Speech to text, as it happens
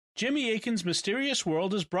Jimmy Akin's Mysterious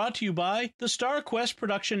World is brought to you by the Star Quest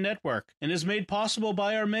Production Network and is made possible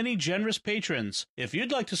by our many generous patrons. If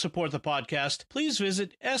you'd like to support the podcast, please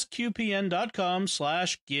visit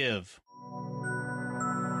sqpn.com/give.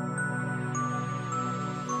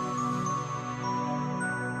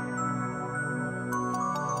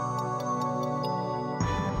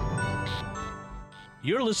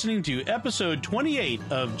 You're listening to episode 28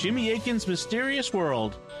 of Jimmy Akin's Mysterious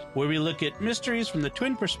World, where we look at mysteries from the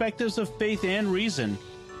twin perspectives of faith and reason.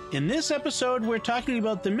 In this episode, we're talking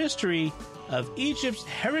about the mystery of Egypt's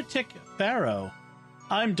heretic Pharaoh.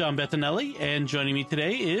 I'm Dom Bettinelli, and joining me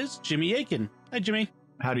today is Jimmy Akin. Hi, Jimmy.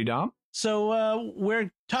 Howdy, Dom. So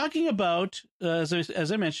we're talking about,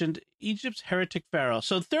 as I mentioned, Egypt's heretic Pharaoh.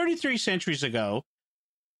 So 33 centuries ago,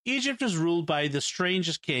 Egypt was ruled by the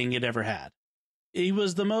strangest king it ever had. He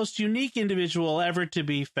was the most unique individual ever to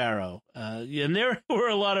be Pharaoh. And there were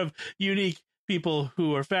a lot of unique people who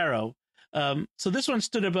were Pharaoh. So this one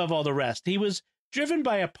stood above all the rest. He was driven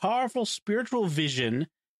by a powerful spiritual vision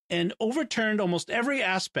and overturned almost every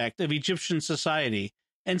aspect of Egyptian society.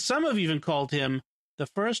 And some have even called him the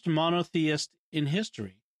first monotheist in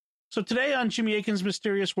history. So today on Jimmy Akin's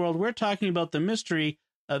Mysterious World, we're talking about the mystery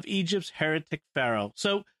of Egypt's heretic Pharaoh.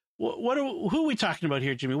 So who are we talking about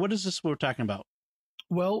here, Jimmy? What is this we're talking about?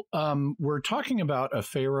 Well, we're talking about a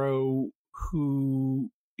pharaoh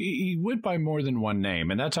who he went by more than one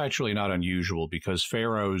name, and that's actually not unusual because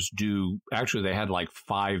pharaohs they had like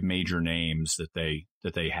 5 major names that they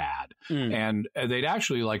had, and they'd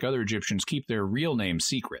actually, like other Egyptians, keep their real name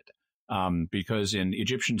secret because in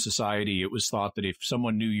Egyptian society it was thought that if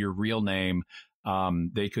someone knew your real name,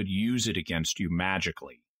 they could use it against you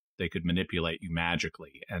magically. They could manipulate you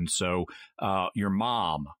magically, and so your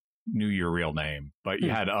mom knew your real name, but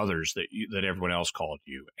you had others that everyone else called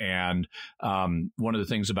you. And one of the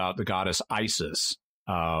things about the goddess Isis,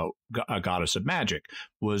 a goddess of magic,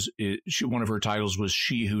 was one of her titles was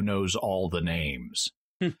 "She Who Knows All the Names."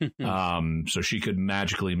 So she could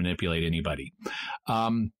magically manipulate anybody.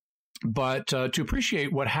 But to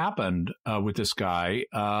appreciate what happened with this guy,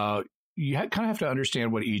 you kind of have to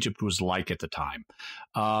understand what Egypt was like at the time.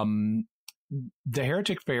 The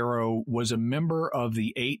heretic pharaoh was a member of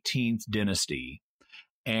the 18th dynasty,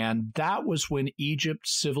 and that was when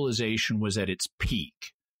Egypt's civilization was at its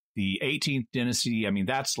peak. The 18th dynasty, I mean,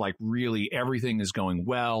 that's like really everything is going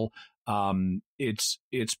well. It's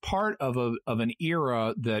part of an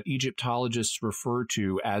era that Egyptologists refer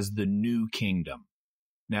to as the New Kingdom.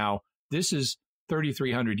 Now, this is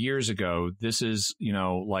 3,300 years ago. This is,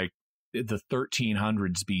 like the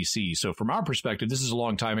 1300s BC. So from our perspective, this is a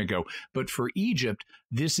long time ago. But for Egypt,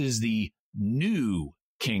 this is the new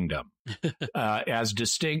kingdom, as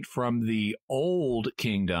distinct from the old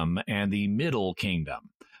kingdom and the middle kingdom.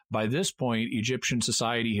 By this point, Egyptian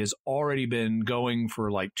society has already been going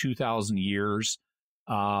for like 2,000 years,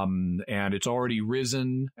 and it's already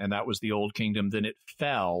risen, and that was the old kingdom. Then it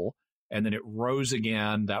fell, and then it rose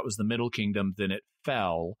again. That was the middle kingdom. Then it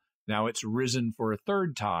fell. Now it's risen for a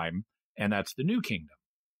third time, and that's the new kingdom.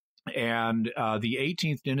 And the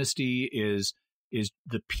 18th dynasty is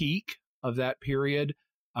the peak of that period.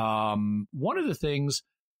 One of the things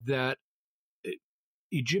that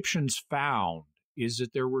Egyptians found is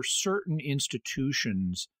that there were certain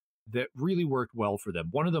institutions that really worked well for them.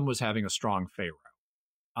 One of them was having a strong pharaoh.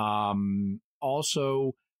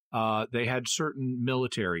 Also, they had certain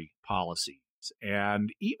military policies,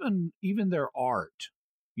 and even their art.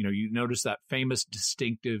 You notice that famous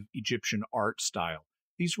distinctive Egyptian art style.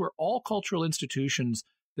 These were all cultural institutions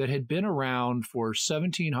that had been around for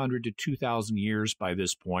 1,700 to 2,000 years by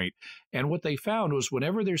this point. And what they found was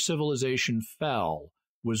whenever their civilization fell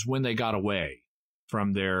was when they got away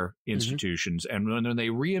from their institutions. And when they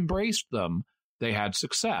re-embraced them, they had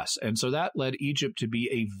success. And so that led Egypt to be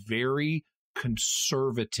a very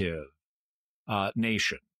conservative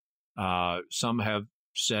nation. Some have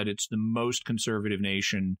said it's the most conservative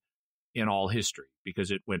nation in all history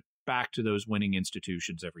because it went back to those winning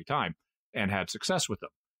institutions every time and had success with them.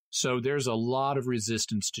 So there's a lot of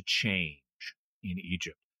resistance to change in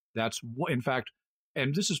Egypt. That's, in fact,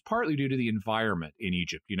 and this is partly due to the environment in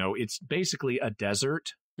Egypt. It's basically a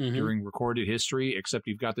desert during recorded history, except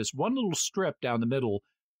you've got this one little strip down the middle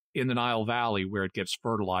in the Nile Valley where it gets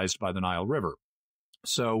fertilized by the Nile River.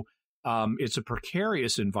 So it's a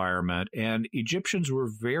precarious environment, and Egyptians were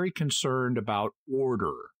very concerned about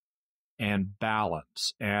order and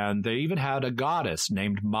balance. And they even had a goddess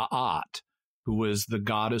named Ma'at, who was the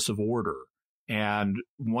goddess of order. And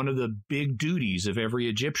one of the big duties of every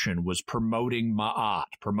Egyptian was promoting Ma'at,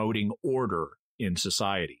 promoting order in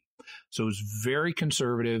society. So it was very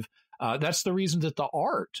conservative. That's the reason that the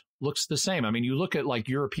art looks the same. I mean, you look at like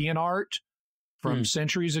European art from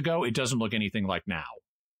centuries ago, it doesn't look anything like now.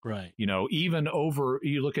 Right. You know, even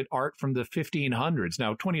you look at art from the 1500s.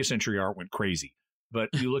 Now, 20th century art went crazy, but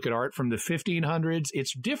you look at art from the 1500s,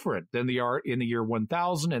 it's different than the art in the year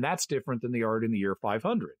 1000, and that's different than the art in the year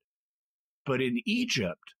 500. But in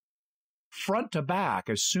Egypt, front to back,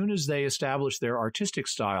 as soon as they established their artistic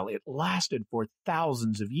style, it lasted for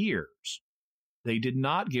thousands of years. They did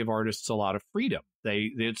not give artists a lot of freedom.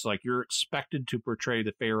 It's like you're expected to portray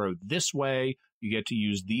the pharaoh this way. You get to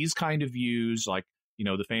use these kind of views, like, you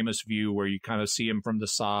know, the famous view where you kind of see him from the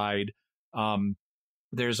side.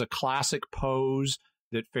 There's a classic pose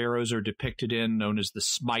that pharaohs are depicted in known as the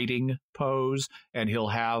smiting pose. And he'll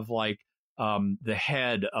have like the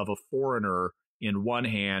head of a foreigner in one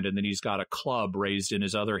hand, and then he's got a club raised in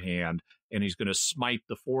his other hand, and he's going to smite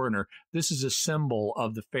the foreigner. This is a symbol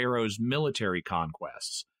of the pharaoh's military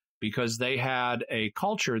conquests, because they had a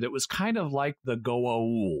culture that was kind of like the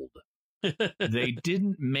Goa'uld. They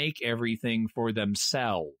didn't make everything for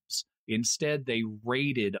themselves. Instead, they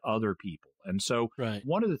raided other people. And so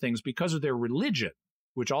one of the things, because of their religion,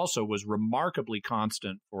 which also was remarkably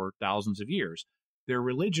constant for thousands of years, their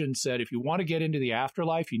religion said, if you want to get into the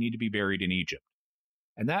afterlife, you need to be buried in Egypt.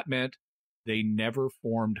 And that meant they never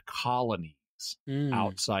formed colonies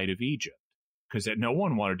outside of Egypt, because no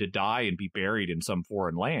one wanted to die and be buried in some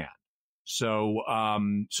foreign land. So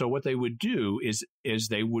what they would do is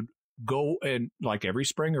they would go, and like every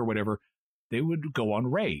spring or whatever, they would go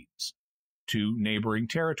on raids to neighboring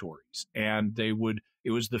territories. And it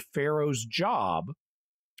was the pharaoh's job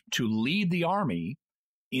to lead the army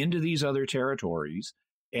into these other territories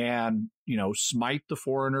and, you know, smite the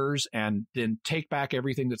foreigners and then take back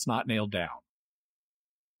everything that's not nailed down,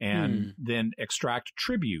 and then extract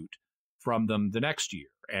tribute from them the next year.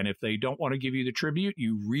 And if they don't want to give you the tribute,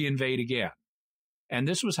 you reinvade again. And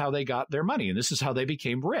this was how they got their money, and this is how they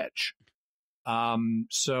became rich.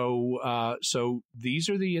 So these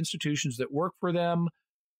are the institutions that work for them.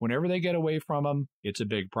 Whenever they get away from them, it's a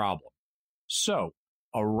big problem. So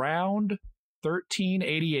around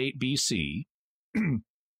 1388 BC,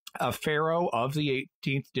 a pharaoh of the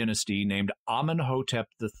 18th dynasty named Amenhotep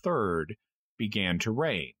III began to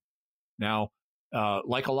reign. Now,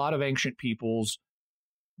 like a lot of ancient peoples,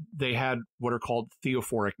 they had what are called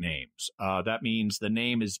theophoric names. That means the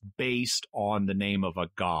name is based on the name of a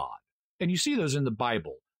god. And you see those in the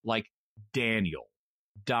Bible, like Daniel,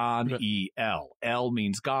 Dan-E-L. El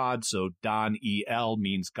means God, so Dan-E-L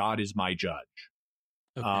means God is my judge.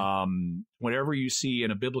 Okay. Whenever you see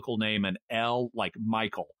in a biblical name an L, like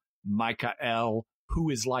Michael, Michael,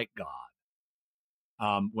 who is like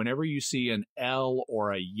God. Whenever you see an L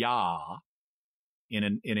or a Yah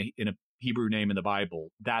in a Hebrew name in the Bible,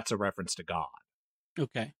 that's a reference to God.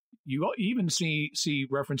 Okay. You even see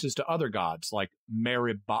references to other gods like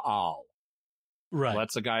Merib-Baal. Right. Well,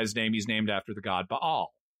 that's the guy's name. He's named after the god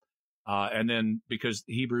Baal. And then because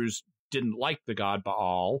the Hebrews didn't like the god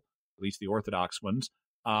Baal, at least the Orthodox ones,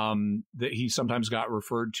 that he sometimes got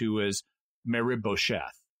referred to as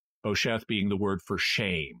Merib-Bosheth, Bosheth being the word for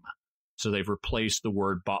shame. So they've replaced the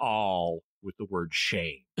word Baal with the word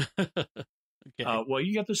shame. Okay. Well,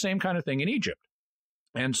 you get the same kind of thing in Egypt.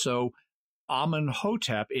 And so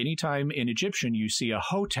Amenhotep, anytime in Egyptian you see a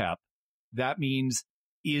Hotep, that means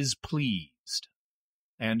is pleased.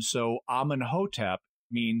 And so Amenhotep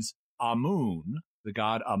means Amun, the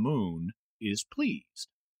god Amun, is pleased.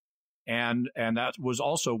 And that was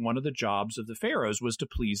also one of the jobs of the pharaohs, was to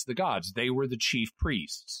please the gods. They were the chief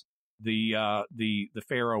priests. The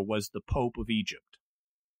pharaoh was the Pope of Egypt.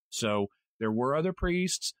 So there were other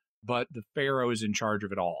priests, but the pharaoh is in charge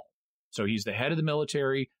of it all. So he's the head of the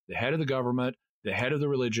military, the head of the government, the head of the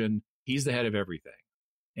religion. He's the head of everything.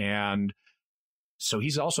 And so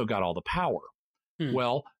he's also got all the power.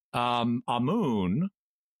 Well, Amun,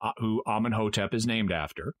 who Amenhotep is named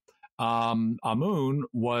after, Amun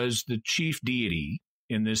was the chief deity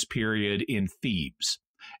in this period in Thebes.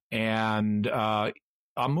 And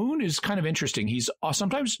Amun is kind of interesting. He's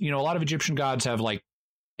sometimes, a lot of Egyptian gods have like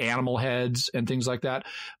animal heads and things like that,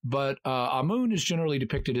 but Amun is generally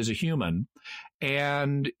depicted as a human,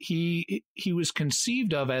 and he was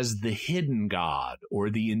conceived of as the hidden god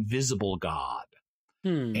or the invisible god.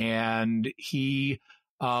 And he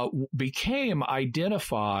became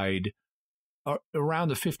identified around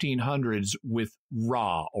the 1500s with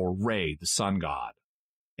Ra or Re, the sun god,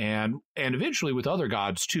 and eventually with other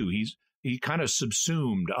gods too. He kind of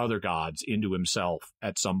subsumed other gods into himself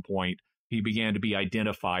at some point. He began to be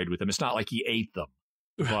identified with them. It's not like he ate them,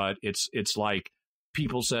 but it's like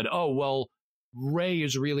people said, oh, well, Re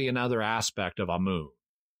is really another aspect of Amun.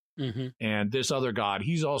 Mm-hmm. And this other god,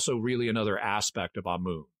 he's also really another aspect of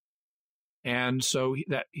Amun. And so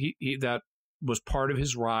that was part of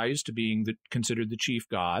his rise to being considered the chief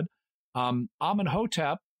god.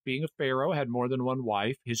 Amenhotep, being a pharaoh, had more than one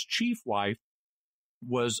wife. His chief wife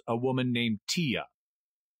was a woman named Tia.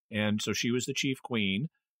 And so she was the chief queen.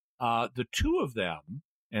 The two of them,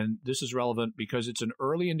 and this is relevant because it's an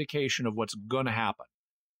early indication of what's going to happen.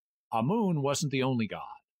 Amun wasn't the only god,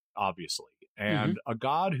 obviously. And a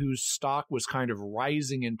god whose stock was kind of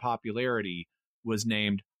rising in popularity was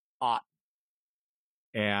named Aten.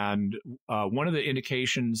 And one of the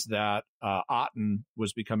indications that Aten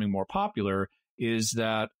was becoming more popular is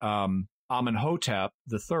that Amenhotep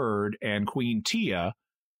III and Queen Tia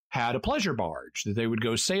had a pleasure barge that they would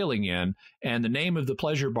go sailing in, and the name of the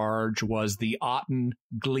pleasure barge was the Aten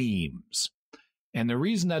Gleams. And the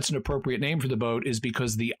reason that's an appropriate name for the boat is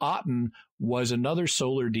because the Aten was another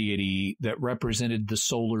solar deity that represented the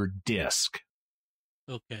solar disk.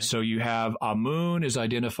 Okay. So you have Amun is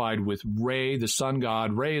identified with Re, the sun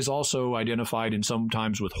god. Re is also identified in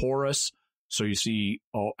sometimes with Horus. So you see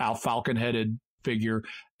a falcon-headed figure.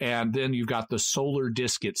 And then you've got the solar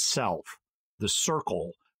disk itself, the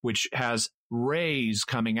circle, which has rays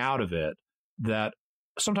coming out of it that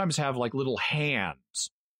sometimes have like little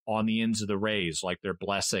hands on the ends of the rays, like they're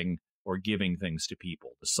blessing or giving things to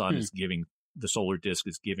people. The sun is giving, the solar disk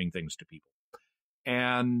is giving things to people.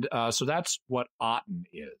 And so that's what Aten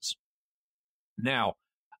is. Now,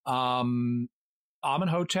 Amenhotep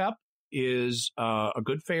is a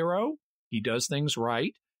good pharaoh. He does things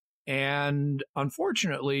right. And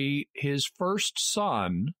unfortunately, his first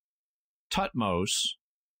son, Thutmose,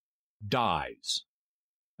 dies.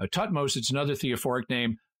 Thutmose, it's another theophoric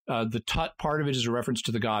name. The Tut part of it is a reference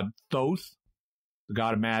to the god Thoth, the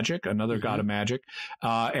god of magic, another god of magic.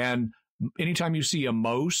 And anytime you see a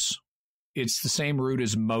Mose, it's the same root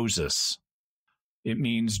as Moses. It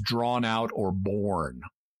means drawn out or born.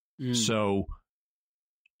 So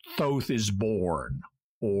Thoth is born,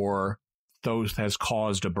 or Thoth has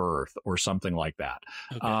caused a birth, or something like that.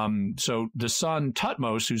 Okay. So the son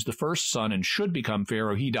Thutmose, who's the first son and should become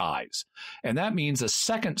pharaoh, he dies. And that means a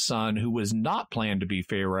second son who was not planned to be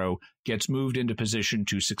pharaoh gets moved into position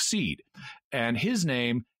to succeed. And his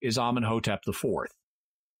name is Amenhotep IV.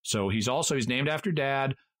 So he's named after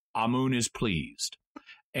dad. Amun is pleased.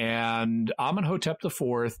 And Amenhotep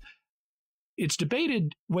IV, it's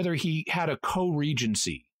debated whether he had a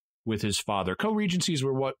co-regency with his father. Co-regencies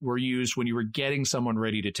were what were used when you were getting someone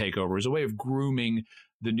ready to take over. It was a way of grooming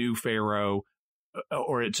the new pharaoh,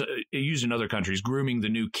 or it's used in other countries, grooming the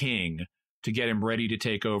new king to get him ready to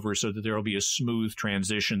take over so that there will be a smooth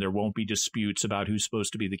transition. There won't be disputes about who's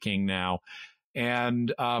supposed to be the king now.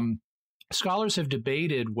 And scholars have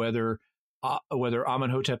debated whether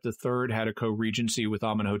Amenhotep III had a co-regency with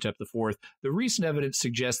Amenhotep IV. The recent evidence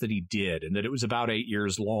suggests that he did, and that it was about 8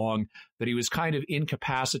 years long, that he was kind of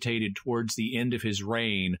incapacitated towards the end of his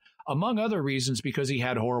reign, among other reasons because he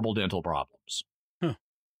had horrible dental problems.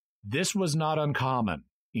 This was not uncommon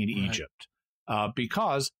in Egypt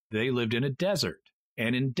because they lived in a desert.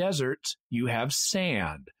 And in deserts, you have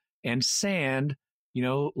sand. And sand,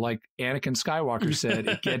 like Anakin Skywalker said,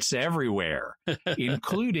 it gets everywhere,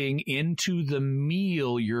 including into the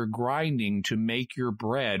meal you're grinding to make your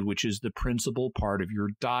bread, which is the principal part of your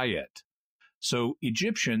diet. So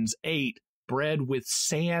Egyptians ate bread with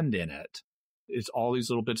sand in it. It's all these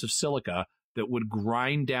little bits of silica that would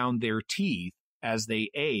grind down their teeth as they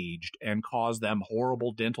aged and cause them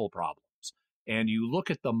horrible dental problems. And you look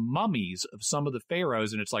at the mummies of some of the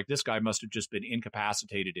pharaohs, and it's like, this guy must have just been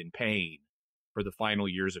incapacitated in pain for the final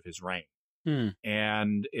years of his reign.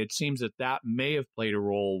 And it seems that may have played a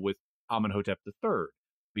role with Amenhotep III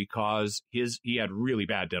because he had really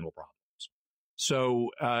bad dental problems. So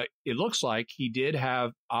it looks like he did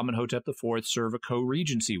have Amenhotep IV serve a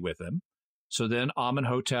co-regency with him. So then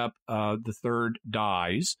Amenhotep III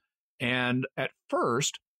dies. And at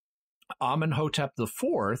first, Amenhotep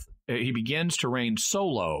IV, he begins to reign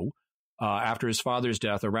solo after his father's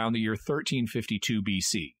death around the year 1352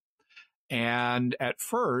 BC. And at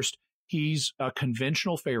first, he's a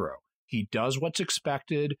conventional pharaoh. He does what's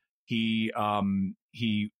expected. He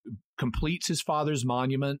completes his father's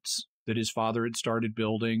monuments that his father had started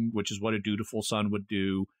building, which is what a dutiful son would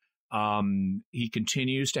do. He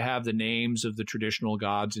continues to have the names of the traditional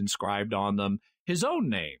gods inscribed on them. His own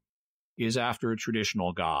name is after a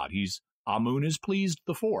traditional god. He's Amun is pleased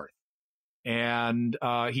the fourth. And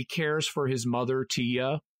he cares for his mother,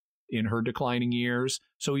 Tia, in her declining years.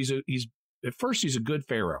 So at first he's a good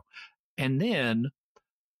pharaoh. And then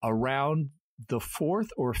around the 4th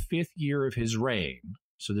or 5th year of his reign,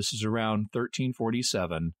 so this is around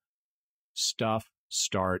 1347, stuff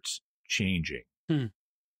starts changing. Hmm.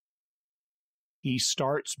 He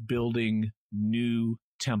starts building new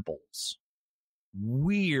temples,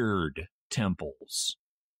 weird temples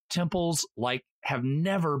like have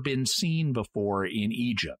never been seen before in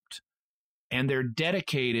Egypt. And they're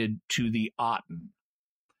dedicated to the Aten.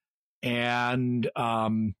 And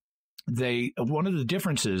one of the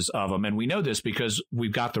differences of them, and we know this because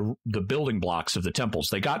we've got the building blocks of the temples.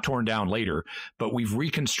 They got torn down later, but we've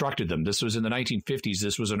reconstructed them. This was in the 1950s.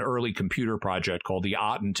 This was an early computer project called the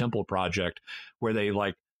Aten Temple Project, where they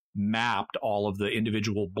mapped all of the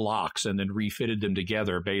individual blocks and then refitted them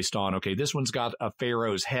together based on, okay, this one's got a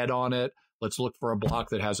pharaoh's head on it. Let's look for a block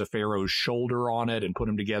that has a pharaoh's shoulder on it and put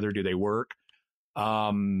them together. Do they work?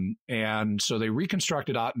 And so they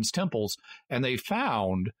reconstructed Aten's temples, and they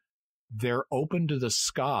found they're open to the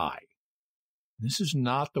sky. This is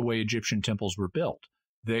not the way Egyptian temples were built.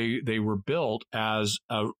 They were built as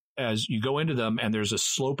you go into them, and there's a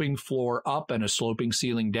sloping floor up and a sloping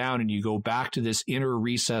ceiling down, and you go back to this inner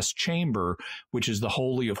recessed chamber, which is the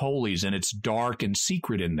Holy of Holies, and it's dark and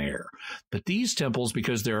secret in there. But these temples,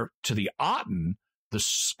 because they're to the Aten, the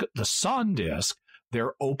sun disk,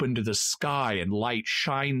 they're open to the sky and light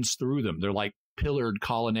shines through them. They're like pillared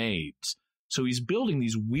colonnades. So he's building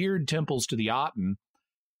these weird temples to the Aten,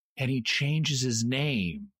 and he changes his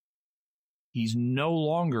name. He's no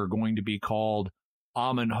longer going to be called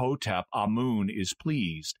Amenhotep, Amun is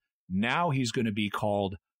pleased. Now he's going to be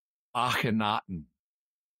called Akhenaten,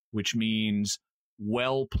 which means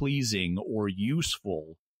well-pleasing or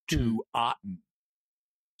useful to Aten.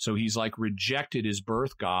 So he's rejected his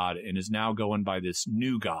birth god and is now going by this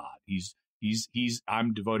new god.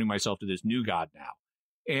 I'm devoting myself to this new god now.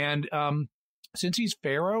 And since he's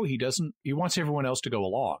Pharaoh, he wants everyone else to go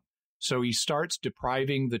along. So he starts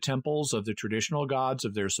depriving the temples of the traditional gods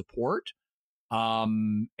of their support.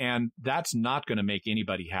 And that's not going to make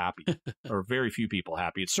anybody happy, or very few people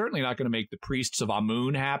happy. It's certainly not going to make the priests of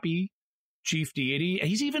Amun happy, chief deity.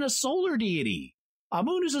 He's even a solar deity.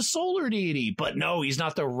 Amun is a solar deity, but no, he's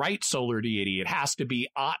not the right solar deity. It has to be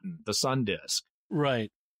Aten, the sun disk. Right.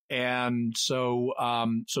 And so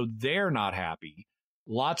they're not happy.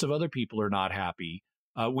 Lots of other people are not happy.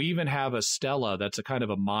 We even have a stela that's a kind of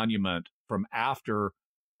a monument from after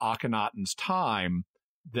Akhenaten's time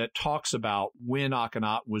that talks about when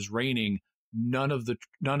Akhenaten was reigning. None of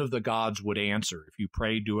the gods would answer. If you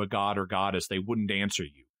prayed to a god or goddess, they wouldn't answer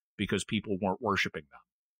you because people weren't worshiping them.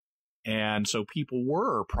 And so people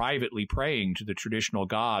were privately praying to the traditional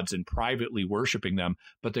gods and privately worshiping them,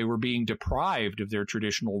 but they were being deprived of their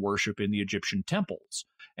traditional worship in the Egyptian temples.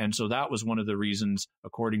 And so that was one of the reasons,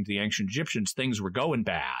 according to the ancient Egyptians, things were going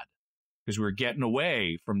bad, because we were getting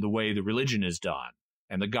away from the way the religion is done,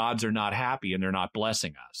 and the gods are not happy and they're not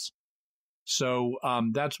blessing us. So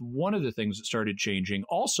that's one of the things that started changing.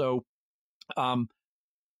 Also, Akhenaten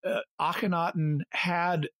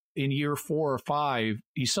had, in year 4 or 5,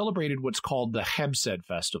 he celebrated what's called the Hebsed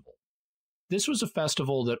festival. This was a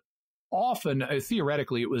festival that often,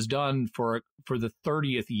 theoretically, it was done for the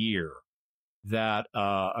 30th year that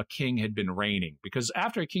a king had been reigning. Because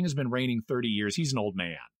after a king has been reigning 30 years, he's an old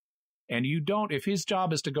man. And if his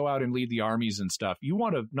job is to go out and lead the armies and stuff, you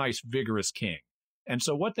want a nice, vigorous king. And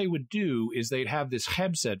so what they would do is they'd have this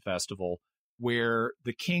Hebsed festival where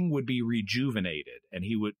the king would be rejuvenated, and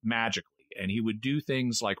he would do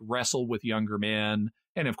things like wrestle with younger men.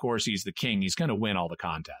 And of course, he's the king. He's going to win all the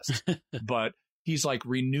contests. But he's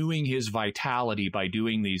renewing his vitality by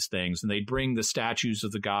doing these things. And they'd bring the statues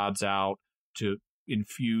of the gods out to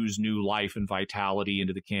infuse new life and vitality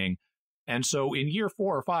into the king. And so in year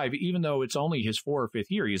 4 or 5, even though it's only his 4th or 5th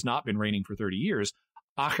year, he has not been reigning for 30 years,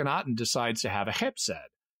 Akhenaten decides to have a Hebsed.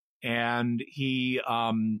 And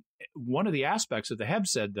one of the aspects of the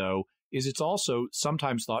Hebsed, though, is it's also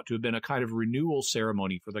sometimes thought to have been a kind of renewal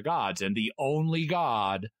ceremony for the gods. And the only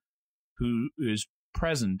god who is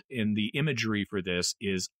present in the imagery for this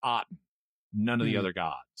is Aten, none of the other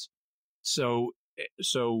gods. So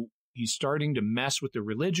he's starting to mess with the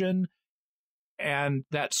religion, and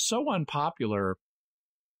that's so unpopular,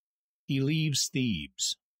 he leaves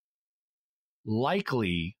Thebes.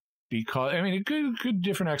 Likely because, it could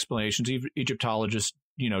different explanations. Egyptologists,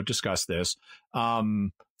 discuss this.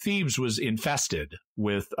 Thebes was infested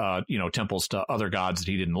with, temples to other gods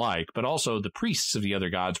that he didn't like, but also the priests of the other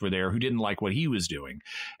gods were there who didn't like what he was doing.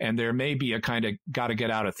 And there may be a kind of got to get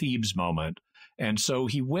out of Thebes moment. And so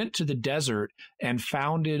he went to the desert and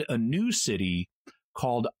founded a new city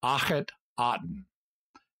called Akhet-Aten.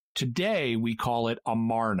 Today, we call it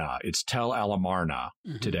Amarna. It's Tel El Amarna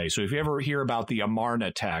today. So if you ever hear about the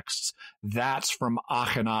Amarna texts, that's from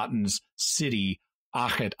Akhenaten's city,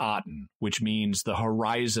 Akhenaten, which means the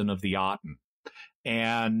horizon of the Aten.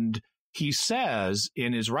 And he says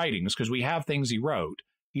in his writings, because we have things he wrote,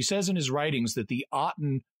 he says in his writings that the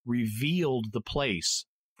Aten revealed the place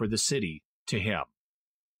for the city to him.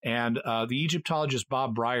 And the Egyptologist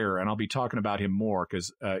Bob Breyer, and I'll be talking about him more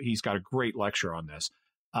because he's got a great lecture on this.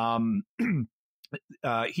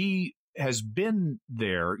 He has been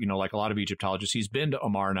there, like a lot of Egyptologists. He's been to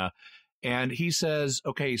Amarna, and he says,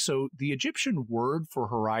 okay, so the Egyptian word for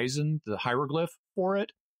horizon, the hieroglyph for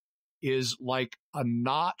it, is like a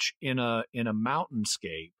notch in a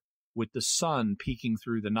mountainscape with the sun peeking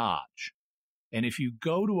through the notch. And if you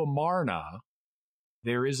go to Amarna,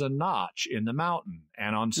 there is a notch in the mountain.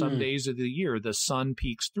 And on some days of the year, the sun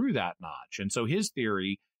peeks through that notch. And so his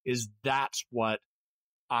theory is that's what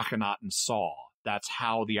Akhenaten saw. That's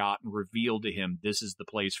how the Aten revealed to him, this is the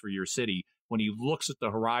place for your city, when he looks at the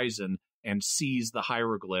horizon and sees the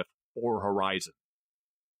hieroglyph for horizon.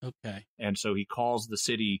 Okay. And so he calls the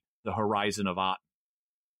city the horizon of Aten.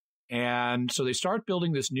 And so they start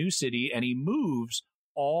building this new city, and he moves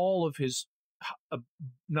all of his,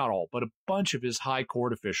 not all, but a bunch of his high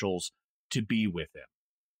court officials to be with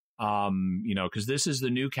him. Because this is the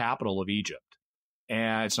new capital of Egypt,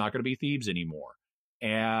 and it's not going to be Thebes anymore.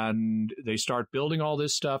 And they start building all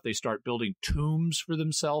this stuff. They start building tombs for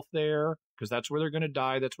themselves there, because that's where they're going to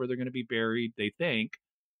die. That's where they're going to be buried, they think.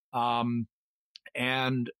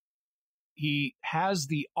 And he has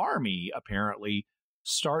the army, apparently,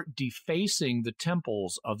 start defacing the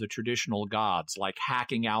temples of the traditional gods, like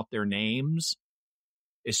hacking out their names,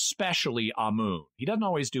 especially Amun. He doesn't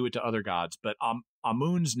always do it to other gods, but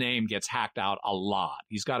Amun's name gets hacked out a lot.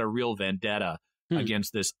 He's got a real vendetta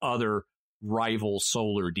against this other rival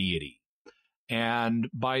solar deity. And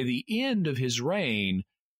by the end of his reign,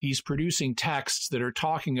 he's producing texts that are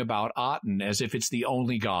talking about Aten as if it's the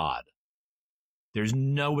only god. There's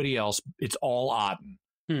nobody else. It's all Aten.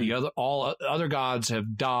 All other gods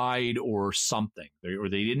have died or something, or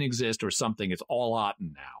they didn't exist or something. It's all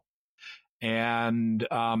Aten now. And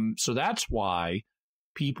so that's why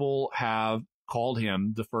people have called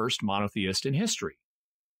him the first monotheist in history.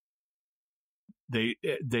 They've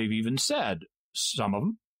even said, some of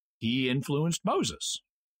them, he influenced Moses.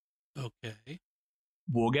 Okay.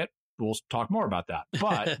 We'll talk more about that.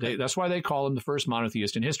 But that's why they call him the first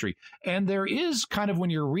monotheist in history. And there is kind of, when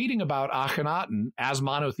you're reading about Akhenaten as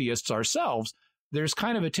monotheists ourselves, there's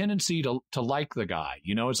kind of a tendency to like the guy.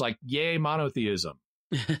 It's like, yay, monotheism.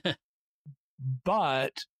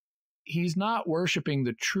 But he's not worshiping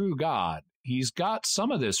the true God. He's got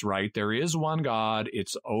some of this right. There is one God.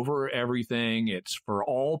 It's over everything. It's for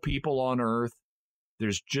all people on earth.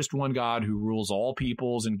 There's just one God who rules all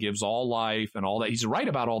peoples and gives all life and all that. He's right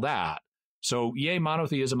about all that. So, yay,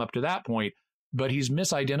 monotheism up to that point, but he's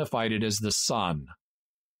misidentified it as the sun.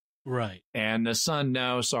 Right. And the sun,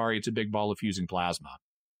 no, sorry, it's a big ball of fusing plasma.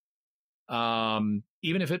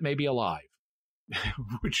 Even if it may be alive,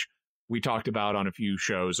 which we talked about on a few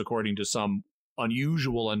shows, according to some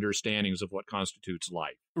unusual understandings of what constitutes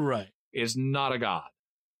life. Right. Is not a god.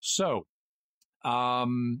 So we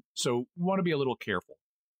want to be a little careful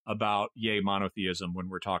about yay monotheism when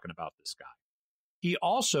we're talking about this guy. He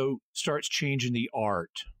also starts changing the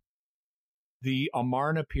art. The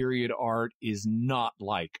Amarna period art is not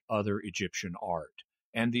like other Egyptian art.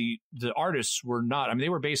 And the artists were not, they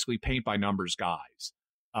were basically paint by numbers guys.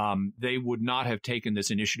 They would not have taken this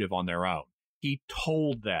initiative on their own. He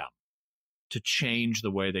told them to change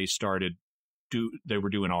the way they were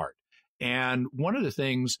doing art. And one of the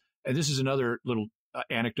things, and this is another little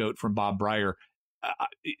anecdote from Bob Breyer,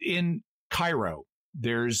 in Cairo,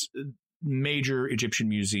 there's a major Egyptian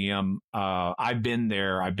museum. I've been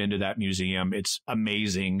there. I've been to that museum. It's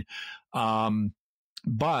amazing.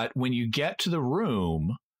 But when you get to the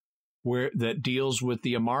room that deals with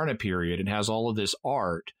the Amarna period and has all of this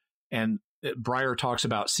art, and Breyer talks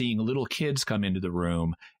about seeing little kids come into the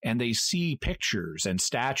room and they see pictures and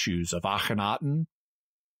statues of Akhenaten,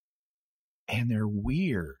 and they're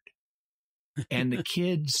weird. And the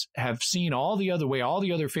kids have seen all the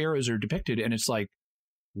other pharaohs are depicted, and it's like,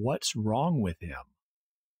 what's wrong with him?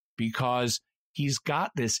 Because he's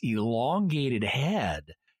got this elongated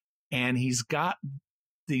head, and he's got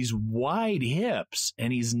these wide hips,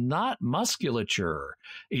 and he's not muscular,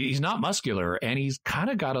 and he's kind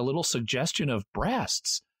of got a little suggestion of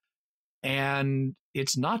breasts. And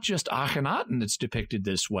it's not just Akhenaten that's depicted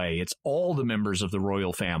this way. It's all the members of the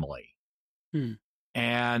royal family.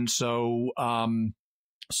 And so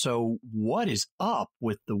what is up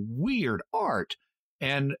with the weird art?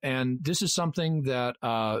 And this is something that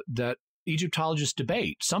that Egyptologists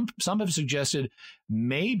debate. Some have suggested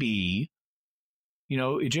maybe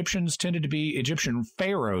Egyptian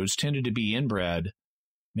pharaohs tended to be inbred.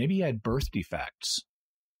 Maybe he had birth defects.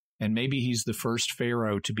 And maybe he's the first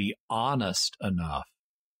pharaoh to be honest enough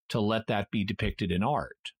to let that be depicted in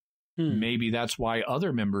art. Maybe that's why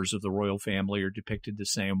other members of the royal family are depicted the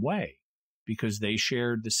same way, because they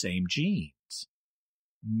shared the same genes.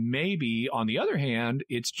 Maybe, on the other hand,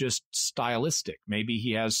 it's just stylistic. Maybe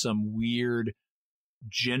he has some weird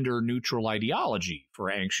gender-neutral ideology for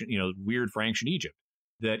ancient Egypt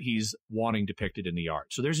that he's wanting depicted in the art.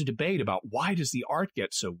 So there's a debate about why does the art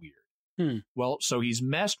get so weird? Well, so he's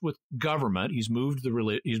messed with government. He's moved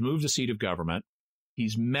the seat of government.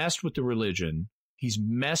 He's messed with the religion. He's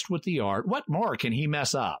messed with the art. What more can he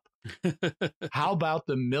mess up? How about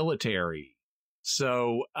the military?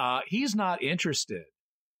 So he's not interested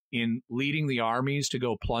in leading the armies to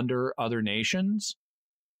go plunder other nations.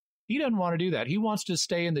 He doesn't want to do that. He wants to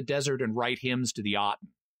stay in the desert and write hymns to the Aten.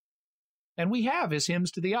 And we have his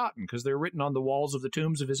hymns to the Aten because they're written on the walls of the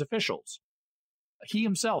tombs of his officials. He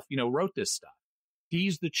himself, wrote this stuff.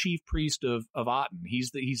 He's the chief priest of Aten.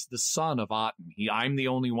 He's the son of Aten. I'm the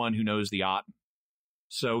only one who knows the Aten.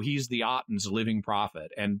 So he's the Aten's living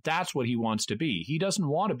prophet. And that's what he wants to be. He doesn't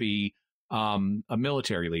want to be a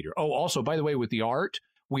military leader. Oh, also, by the way, with the art,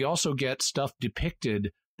 we also get stuff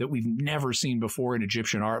depicted that we've never seen before in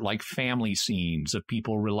Egyptian art, like family scenes of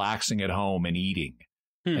people relaxing at home and eating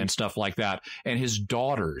and stuff like that. And his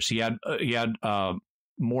daughters, he had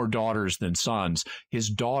more daughters than sons. His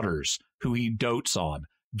daughters, who he dotes on,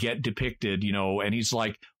 get depicted, and he's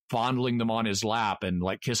like fondling them on his lap and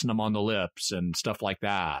like kissing them on the lips and stuff like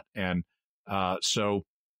that. And so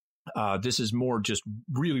this is more just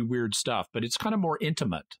really weird stuff, but it's kind of more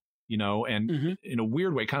intimate, and in a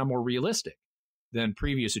weird way, kind of more realistic than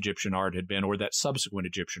previous Egyptian art had been, or that subsequent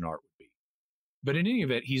Egyptian art would be. But in any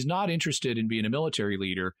event, he's not interested in being a military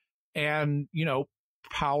leader, and,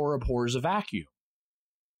 power abhors a vacuum.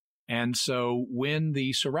 And so when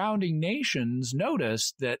the surrounding nations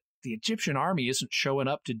notice that the Egyptian army isn't showing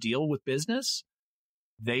up to deal with business,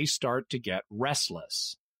 they start to get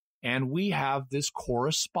restless. And we have this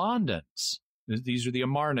correspondence. These are the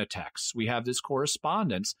Amarna texts. We have this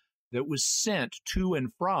correspondence that was sent to and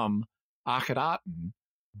from Akhenaten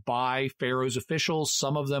by Pharaoh's officials.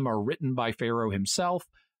 Some of them are written by Pharaoh himself.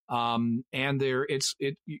 And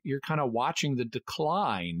you're kind of watching the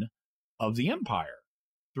decline of the empire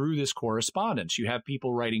through this correspondence. You have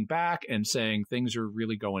people writing back and saying things are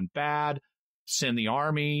really going bad. Send the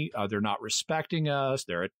army. They're not respecting us.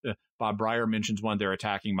 Bob Breyer mentions one. They're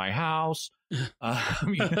attacking my house.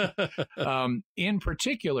 In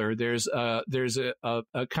particular, there's a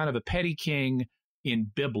kind of a petty king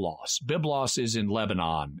in Byblos. Byblos is in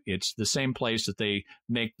Lebanon. It's the same place that they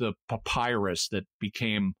make the papyrus that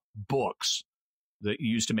became books, that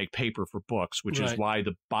used to make paper for books, which is why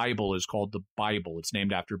the Bible is called the Bible. It's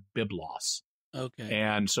named after Byblos. Okay.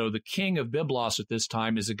 And so the king of Byblos at this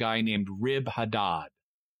time is a guy named Rib-Hadad,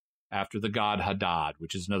 after the god Hadad,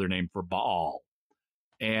 which is another name for Baal.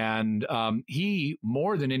 And he,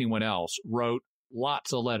 more than anyone else, wrote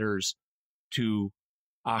lots of letters to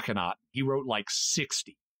Akhenaten. He wrote like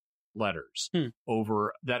 60 letters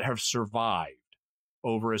over that have survived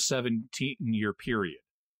over a 17-year period.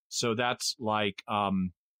 So that's like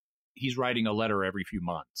he's writing a letter every few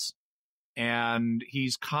months. And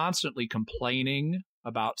he's constantly complaining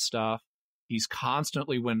about stuff. He's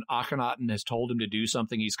constantly, when Akhenaten has told him to do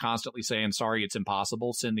something, he's constantly saying, sorry, it's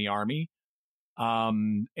impossible, send the army.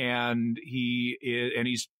 And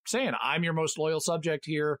he's saying, I'm your most loyal subject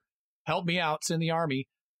here. Help me out, send the army.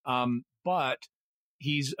 But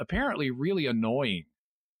he's apparently really annoying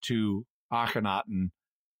to Akhenaten.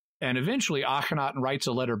 And eventually Akhenaten writes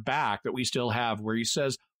a letter back that we still have where he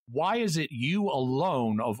says, why is it you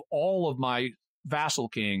alone of all of my vassal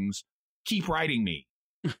kings keep writing me?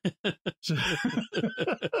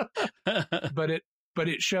 But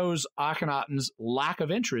it shows Akhenaten's lack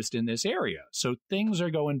of interest in this area. So things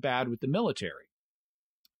are going bad with the military.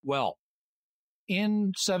 Well,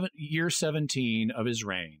 in year 17 of his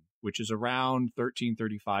reign, which is around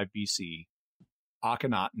 1335 BC,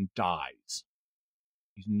 Akhenaten dies.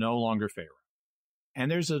 He's no longer pharaoh.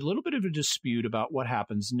 And there's a little bit of a dispute about what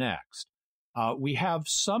happens next. We have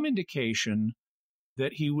some indication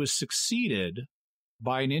that he was succeeded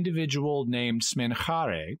by an individual named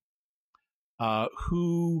Smenkhare,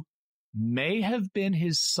 who may have been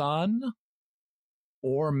his son,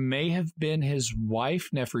 or may have been his wife,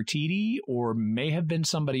 Nefertiti, or may have been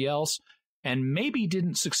somebody else, and maybe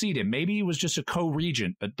didn't succeed him. Maybe he was just a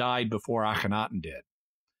co-regent, but died before Akhenaten did.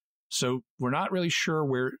 So we're not really sure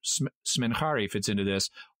where Smenkhare fits into this.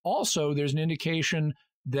 Also, there's an indication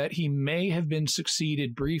that he may have been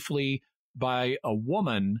succeeded briefly by a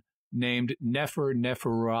woman named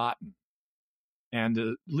Neferuaten. And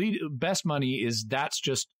the best money is that's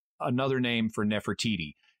just another name for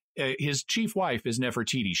Nefertiti. His chief wife is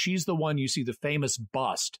Nefertiti. She's the one you see the famous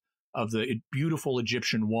bust of the beautiful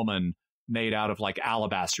Egyptian woman made out of like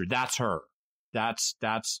alabaster. That's her. That's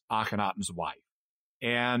Akhenaten's wife.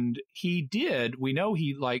 And we know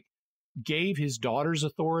he like gave his daughters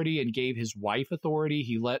authority and gave his wife authority.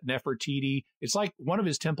 He let Nefertiti, it's like one of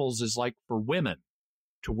his temples is like for women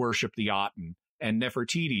to worship the Aten, and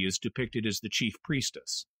Nefertiti is depicted as the chief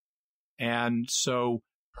priestess. And so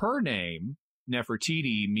her name,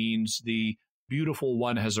 Nefertiti, means the beautiful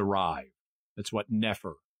one has arrived. That's what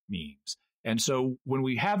Nefer means. And so when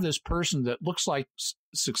we have this person that looks like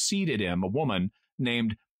succeeded him, a woman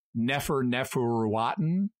named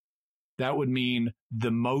Neferuaten, that would mean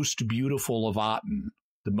the most beautiful of Aten,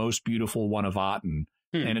 the most beautiful one of Aten.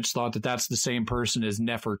 And it's thought that that's the same person as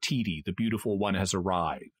Nefertiti, the beautiful one has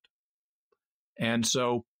arrived. And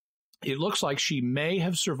so it looks like she may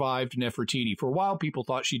have survived Nefertiti. For a while, people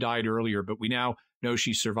thought she died earlier, but we now know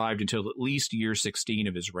she survived until at least year 16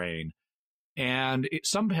 of his reign. And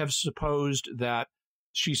some have supposed that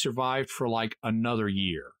she survived for like another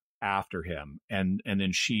year after him, and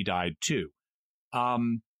then she died too.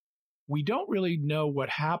 We don't really know what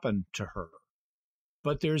happened to her,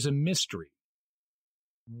 but there's a mystery.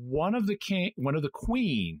 One of the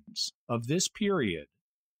queens of this period,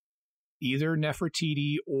 either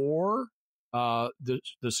Nefertiti or the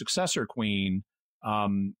successor queen,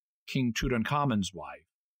 King Tutankhamun's wife,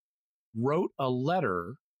 wrote a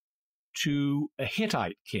letter to a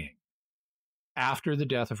Hittite king after the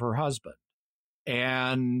death of her husband.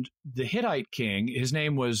 And the Hittite king, his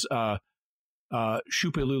name was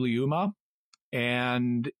Shupililiuma,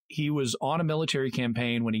 and he was on a military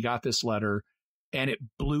campaign when he got this letter, and it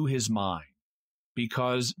blew his mind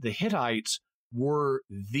because the Hittites were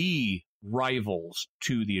the rivals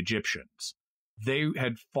to the Egyptians. They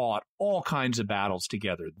had fought all kinds of battles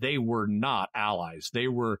together. They were not allies. They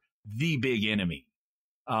were the big enemy.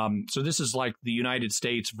 So this is like the United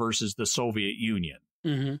States versus the Soviet Union,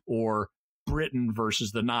 or Britain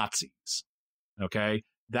versus the Nazis. Okay,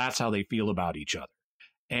 that's how they feel about each other.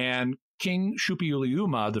 And King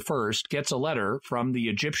Shupililiuma I gets a letter from the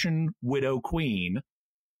Egyptian widow queen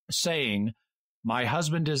saying, "My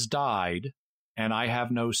husband has died, and I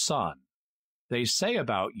have no son. They say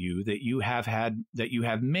about you that you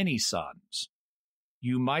have many sons.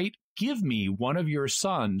 You might give me one of your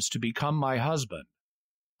sons to become my husband.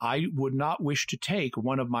 I would not wish to take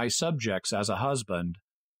one of my subjects as a husband.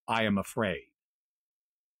 I am afraid."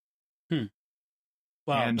 Wow,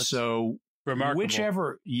 and so remarkable.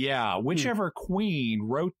 whichever queen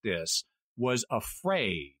wrote this was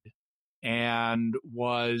afraid and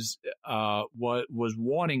was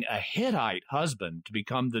wanting a Hittite husband to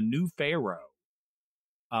become the new Pharaoh.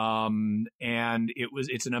 And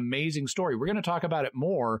it's an amazing story. We're going to talk about it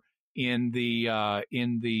more in the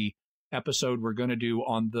episode we're going to do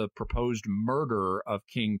on the proposed murder of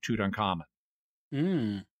King Tutankhamun.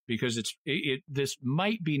 Because this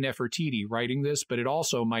might be Nefertiti writing this, but it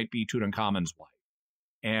also might be Tutankhamun's wife.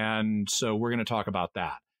 And so we're going to talk about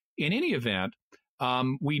that. In any event,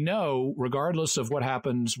 we know, regardless of what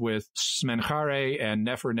happens with Smenkhare and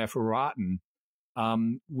Neferuaten,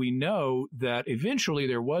 we know that eventually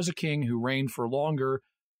there was a king who reigned for longer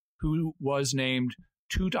who was named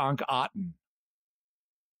Tutankhaten.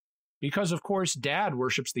 Because, of course, Dad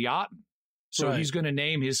worships the Aten. So he's going to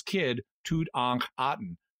name his kid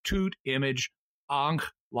Tutankhaten. Tut, image, Ankh,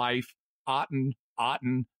 life, Aten,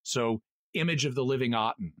 Aten. So image of the living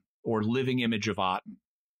Aten, or living image of Aten.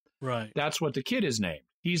 Right. That's what the kid is named.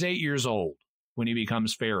 He's 8 years old when he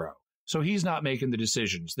becomes Pharaoh. So he's not making the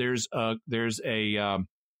decisions. There's a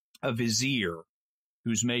vizier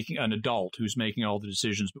who's making an adult who's making all the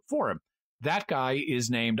decisions before him. That guy is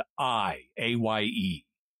named Aye.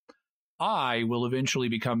 Aye will eventually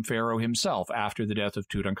become Pharaoh himself after the death of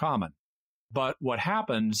Tutankhamun. But what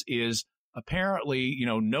happens is apparently,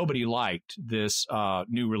 nobody liked this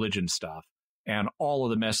new religion stuff and all of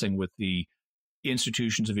the messing with the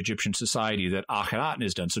institutions of Egyptian society that Akhenaten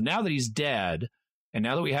has done. So now that he's dead, and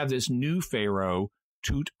now that we have this new Pharaoh,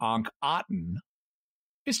 Tutankhaten,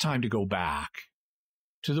 it's time to go back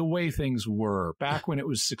to the way things were back when it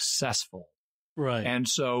was successful. Right. And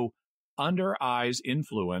so under Aye's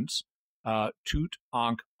influence,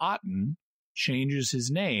 Tutankhaten changes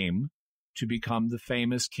his name to become the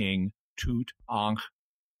famous king Tutankhamun.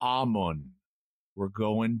 We're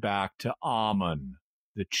going back to Amun,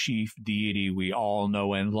 the chief deity we all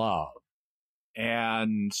know and love.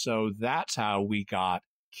 And so that's how we got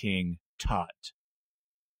King Tut.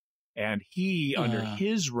 And he, under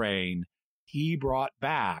his reign, he brought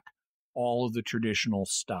back all of the traditional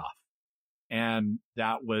stuff. And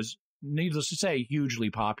that was, needless to say, hugely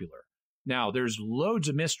popular. Now, there's loads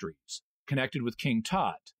of mysteries connected with King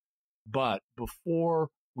Tut, but before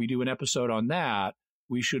we do an episode on that,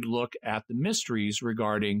 we should look at the mysteries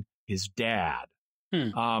regarding his dad.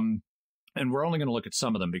 And we're only going to look at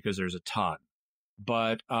some of them because there's a ton.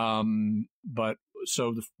 But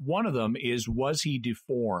so one of them is, was he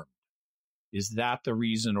deformed? Is that the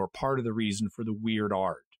reason or part of the reason for the weird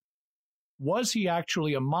art? Was he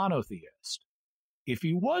actually a monotheist? If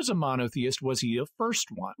he was a monotheist, was he the first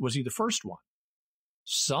one?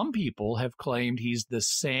 Some people have claimed he's the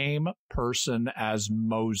same person as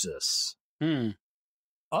Moses.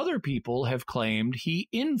 Other people have claimed he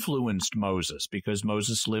influenced Moses because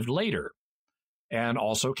Moses lived later and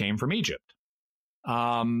also came from Egypt.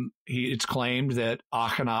 It's claimed that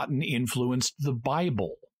Akhenaten influenced the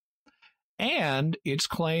Bible. And it's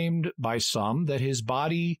claimed by some that his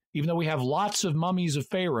body, even though we have lots of mummies of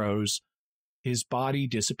pharaohs, his body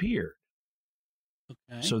disappeared.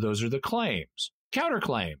 Okay. So those are the claims.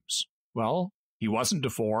 Counterclaims. Well, he wasn't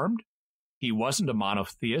deformed. He wasn't a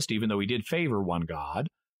monotheist, even though he did favor one god.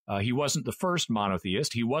 He wasn't the first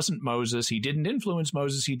monotheist. He wasn't Moses. He didn't influence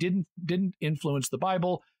Moses. He didn't influence the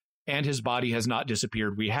Bible. And his body has not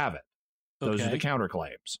disappeared. We have it. Those are the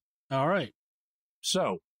counterclaims. All right.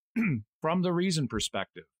 So, from the reason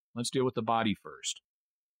perspective, let's deal with the body first.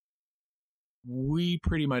 We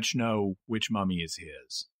pretty much know which mummy is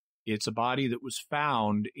his. It's a body that was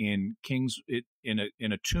found in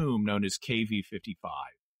a tomb known as KV-55.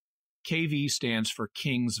 KV stands for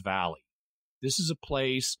King's Valley. This is a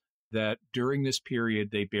place that during this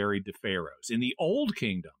period they buried the pharaohs. In the Old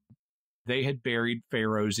Kingdom, they had buried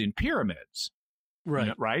pharaohs in pyramids.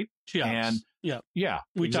 Right. Right? Cheops. And yeah.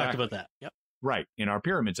 We talked about that. Yep. Right, in our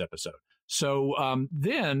pyramids episode. So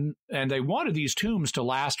then they wanted these tombs to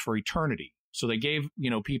last for eternity. So they gave,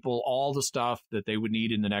 people all the stuff that they would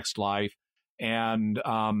need in the next life. And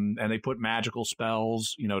they put magical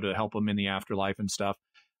spells, to help them in the afterlife and stuff.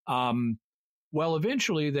 Well,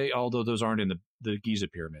 eventually although those aren't in the Giza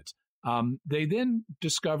pyramids, they then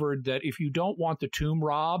discovered that if you don't want the tomb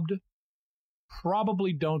robbed,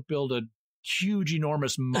 probably don't build a huge,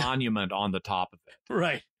 enormous monument on the top of it.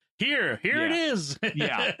 Right. Here it is.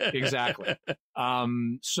 Yeah, exactly.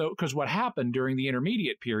 So, because what happened during the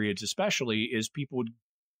intermediate periods, especially, is people would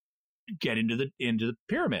get into the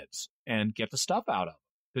pyramids and get the stuff out of them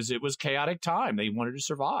because it was chaotic time. They wanted to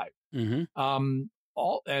survive. Mm-hmm.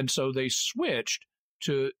 And so they switched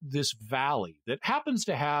to this valley that happens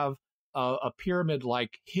to have a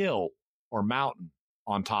pyramid-like hill or mountain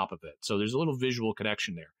on top of it. So there's a little visual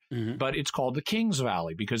connection there. Mm-hmm. But it's called the King's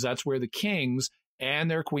Valley because that's where the kings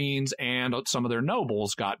and their queens and some of their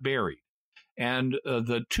nobles got buried. And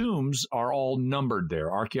the tombs are all numbered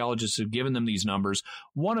there. Archaeologists have given them these numbers.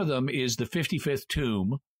 One of them is the 55th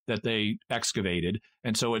tomb that they excavated,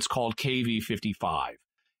 and so it's called KV-55.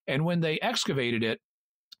 And when they excavated it,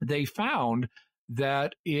 they found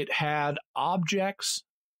that it had objects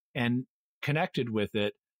and connected with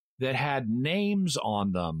it that had names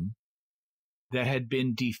on them that had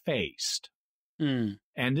been defaced.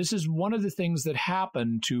 And this is one of the things that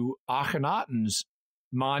happened to Akhenaten's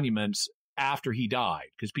monuments after he died,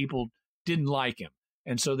 because people didn't like him.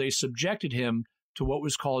 And so they subjected him to what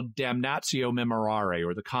was called damnatio memorare,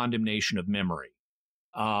 or the condemnation of memory,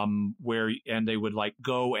 and they would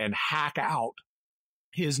go and hack out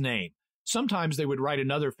his name. Sometimes they would write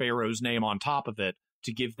another pharaoh's name on top of it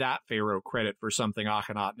to give that pharaoh credit for something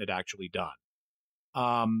Akhenaten had actually done.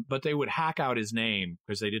 But they would hack out his name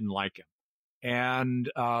because they didn't like him. And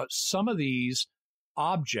some of these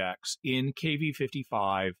objects in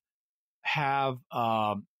KV-55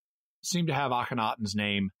 seem to have Akhenaten's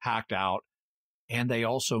name hacked out, and they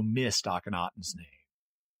also missed Akhenaten's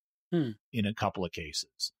name in a couple of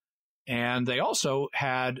cases. And they also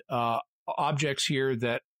had objects here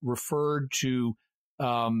that referred to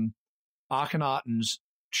Akhenaten's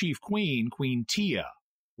chief queen, Queen Tia,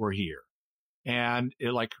 were here. And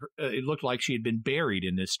it looked like she had been buried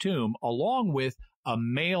in this tomb, along with a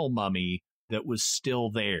male mummy that was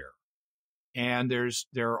still there. And there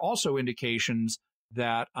are also indications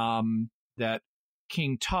that that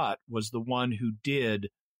King Tut was the one who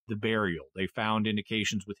did the burial. They found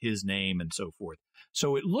indications with his name and so forth.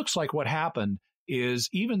 So it looks like what happened is,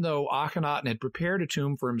 even though Akhenaten had prepared a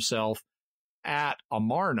tomb for himself at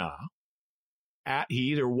Amarna,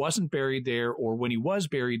 he either wasn't buried there, or when he was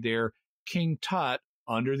buried there, King Tut,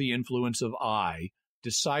 under the influence of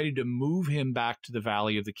decided to move him back to the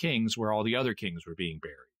Valley of the Kings where all the other kings were being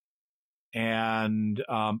buried. And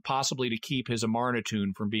possibly to keep his Amarna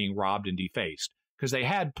tomb from being robbed and defaced, because they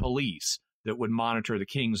had police that would monitor the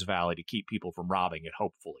King's Valley to keep people from robbing it,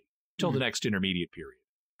 hopefully, till the next intermediate period.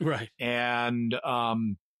 Right. And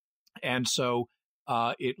so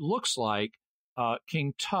it looks like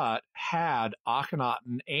King Tut had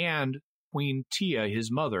Akhenaten and Queen Tia, his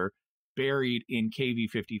mother, buried in KV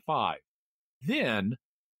 55. Then,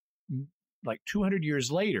 like 200 years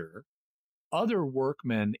later, other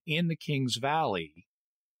workmen in the King's Valley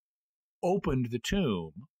opened the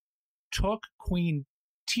tomb, took Queen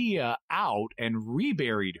Tia out and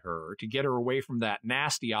reburied her to get her away from that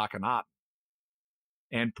nasty Akhenaten,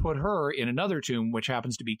 and put her in another tomb, which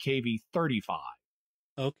happens to be KV 35.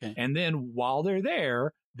 Okay. And then while they're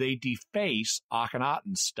there, they deface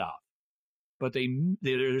Akhenaten's stuff. But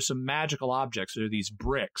there's some magical objects. There are these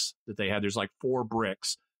bricks that they had. There's like 4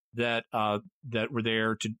 bricks that were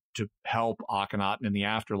there to help Akhenaten in the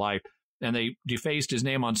afterlife. And they defaced his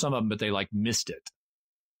name on some of them, but they like missed it.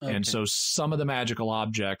 Okay. And so some of the magical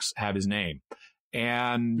objects have his name.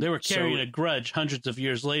 And they were carrying a grudge hundreds of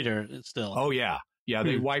years later still. Oh, yeah. Yeah,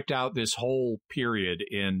 they wiped out this whole period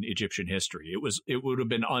in Egyptian history. It would have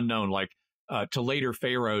been unknown. Like to later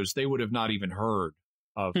pharaohs, they would have not even heard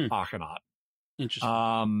of Akhenaten.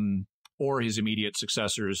 Interesting. Or his immediate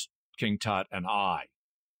successors, King Tut and I,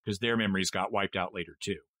 because their memories got wiped out later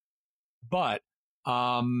too. But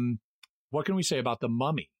what can we say about the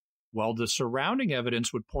mummy? Well, the surrounding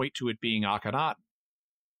evidence would point to it being Akhenaten.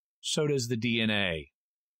 So does the DNA.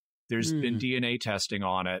 There's been DNA testing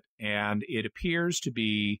on it, and it appears to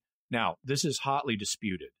be, now, this is hotly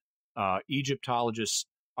disputed. Egyptologists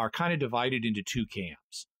are kind of divided into 2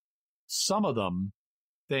 camps. Some of them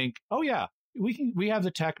think, oh yeah, we have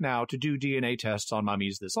the tech now to do DNA tests on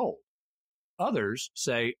mummies this old. Others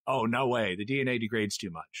say, oh, no way, the DNA degrades too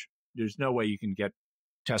much. There's no way you can get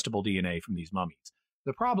testable DNA from these mummies.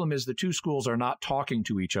 The problem is the 2 schools are not talking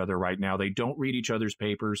to each other right now. They don't read each other's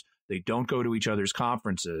papers. They don't go to each other's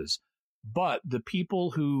conferences. But the people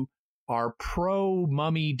who are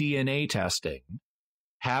pro-mummy DNA testing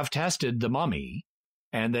have tested the mummy,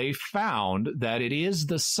 and they found that it is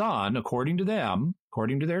the son, according to them,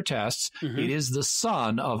 according to their tests, it is the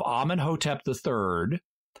son of Amenhotep III,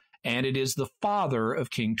 and it is the father of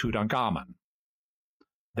King Tutankhamun.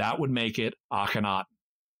 That would make it Akhenaten.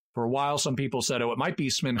 For a while, some people said, oh, it might be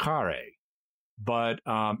Smenkhare, but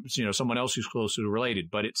someone else who's closely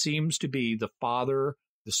related. But it seems to be the father,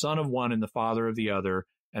 the son of one and the father of the other,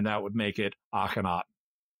 and that would make it Akhenaten.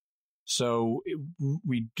 So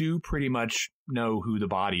we do pretty much know who the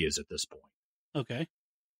body is at this point. Okay.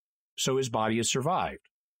 So his body has survived.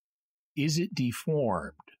 Is it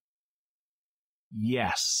deformed?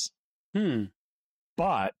 Yes.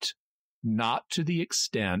 But not to the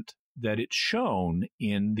extent that it's shown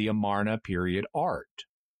in the Amarna period art.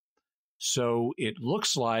 So it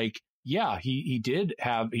looks like, yeah, he did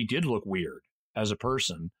look weird as a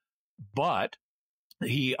person, but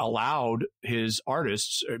he allowed his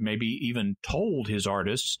artists, or maybe even told his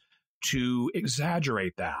artists, to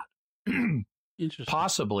exaggerate that. Interesting.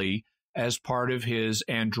 Possibly as part of his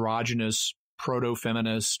androgynous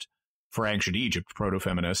proto-feminist, for ancient Egypt,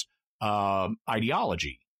 proto-feminist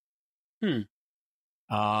ideology.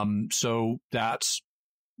 So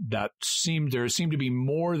there seemed to be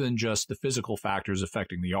more than just the physical factors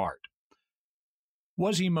affecting the art.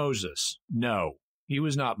 Was he Moses? No, he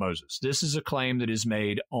was not Moses. This is a claim that is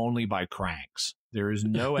made only by cranks. There is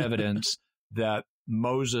no evidence that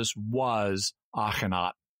Moses was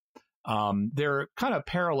Akhenaten. There are kind of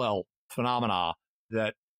parallel phenomena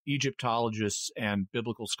that Egyptologists and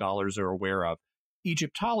biblical scholars are aware of.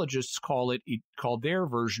 Egyptologists call their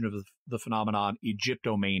version of the phenomenon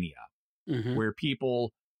Egyptomania, where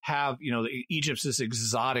people have, Egypt's this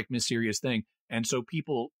exotic, mysterious thing. And so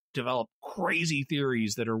people develop crazy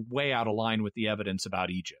theories that are way out of line with the evidence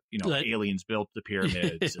about Egypt. Aliens built the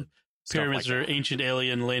pyramids. And pyramids like are ancient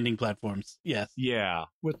alien landing platforms. Yes. Yeah.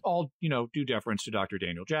 With all, due deference to Dr.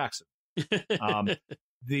 Daniel Jackson.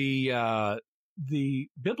 The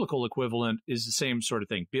biblical equivalent is the same sort of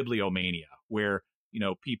thing, bibliomania, where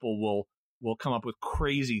people will come up with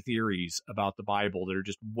crazy theories about the Bible that are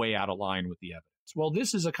just way out of line with the evidence. Well,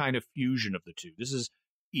 this is a kind of fusion of the two. This is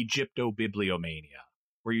Egypto-bibliomania,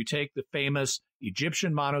 where you take the famous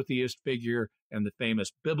Egyptian monotheist figure and the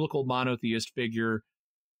famous biblical monotheist figure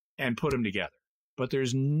and put them together. But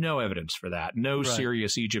there's no evidence for that. No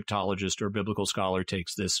serious Egyptologist or biblical scholar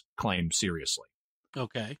takes this claim seriously.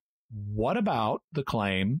 Okay. What about the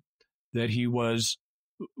claim that he was...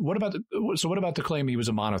 What about the claim he was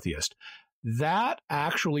a monotheist? That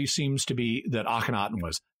actually seems to be, that Akhenaten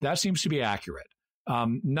was, that seems to be accurate.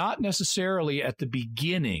 Not necessarily at the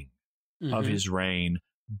beginning of his reign,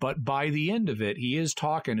 but by the end of it, he is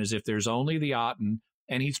talking as if there's only the Aten,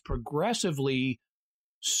 and he's progressively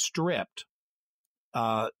stripped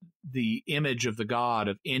the image of the god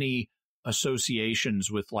of any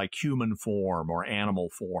associations with like human form or animal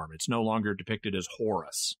form. It's no longer depicted as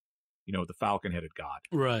Horus, the falcon-headed god.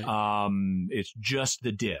 Right. It's just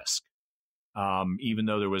the disc. Even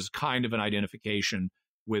though there was kind of an identification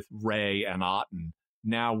with Re and Aten,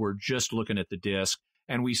 now we're just looking at the disc,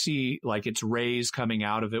 and we see like its rays coming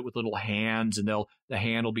out of it with little hands, and the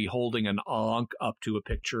hand will be holding an ankh up to a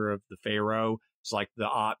picture of the pharaoh. It's like the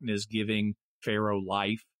Aten is giving Pharaoh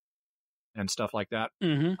life and stuff like that.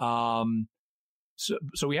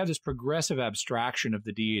 So we have this progressive abstraction of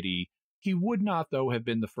the deity. He would not, though, have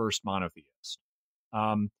been the first monotheist.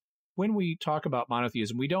 When we talk about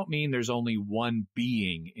monotheism, we don't mean there's only one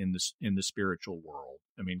being in the spiritual world.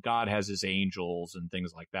 I mean, God has his angels and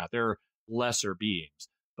things like that. There are lesser beings,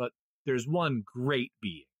 but there's one great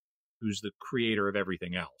being who's the creator of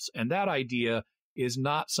everything else. And that idea is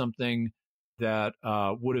not something that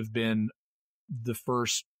would have been the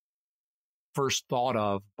first thought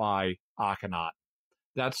of by Akhenaten.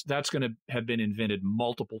 That's going to have been invented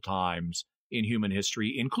multiple times in human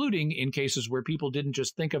history, including in cases where people didn't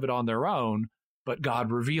just think of it on their own, but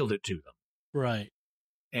God revealed it to them. Right.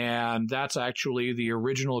 And that's actually the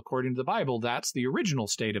original, according to the Bible, that's the original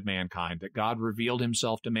state of mankind, that God revealed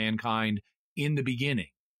himself to mankind in the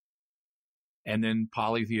beginning. And then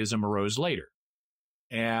polytheism arose later.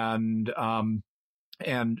 And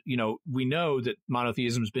we know that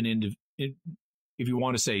monotheism has been, if you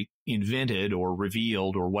want to say invented or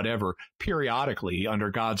revealed or whatever, periodically under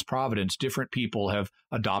God's providence, different people have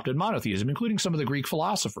adopted monotheism, including some of the Greek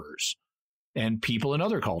philosophers and people in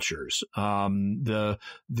other cultures. The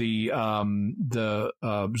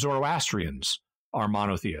Zoroastrians are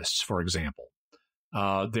monotheists, for example.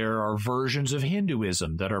 There are versions of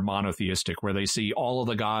Hinduism that are monotheistic, where they see all of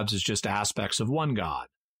the gods as just aspects of one god.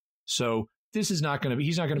 So he's not going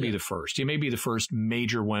to be the first. He may be the first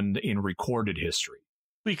major one in recorded history.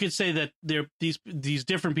 We could say that these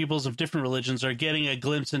different peoples of different religions are getting a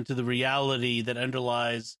glimpse into the reality that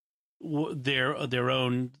underlies their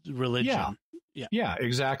own religion. Yeah,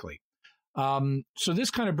 exactly. So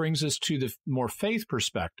this kind of brings us to the more faith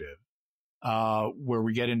perspective, where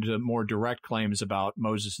we get into more direct claims about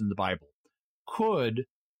Moses in the Bible. Could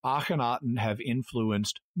Akhenaten have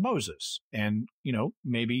influenced Moses? And,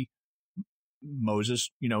 maybe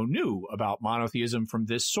Moses, knew about monotheism from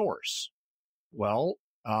this source. Well,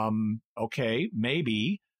 okay,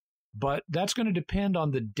 maybe, but that's going to depend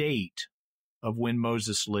on the date of when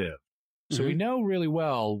Moses lived. So we know really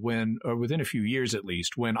well within a few years at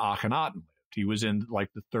least, when Akhenaten lived. He was in like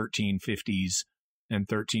the 1350s and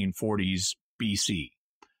 1340s BC.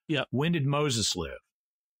 Yeah. When did Moses live?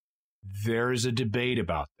 There is a debate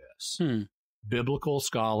about this. Biblical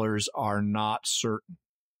scholars are not certain.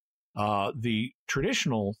 The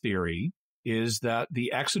traditional theory is that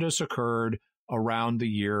the Exodus occurred around the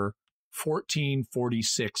year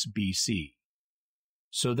 1446 BC.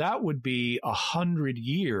 So that would be 100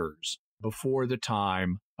 years before the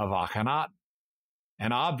time of Akhenaten.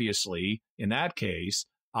 And obviously, in that case,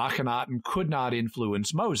 Akhenaten could not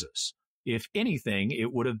influence Moses. If anything,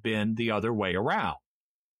 it would have been the other way around.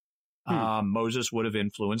 Moses would have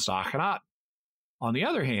influenced Akhenaten. On the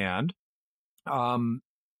other hand,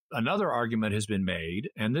 another argument has been made,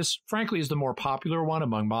 and this, frankly, is the more popular one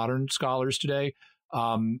among modern scholars today.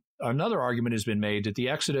 Another argument has been made that the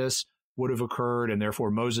Exodus would have occurred, and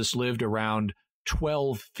therefore Moses lived around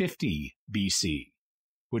 1250 BC,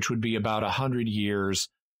 which would be about 100 years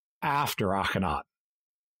after Akhenaten.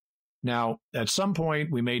 Now, at some point,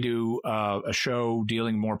 we may do a show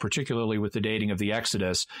dealing more particularly with the dating of the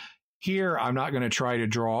Exodus. Here, I'm not going to try to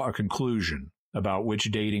draw a conclusion about which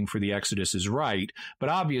dating for the Exodus is right, but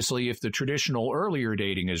obviously, if the traditional earlier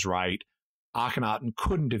dating is right, Akhenaten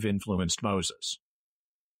couldn't have influenced Moses.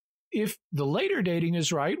 If the later dating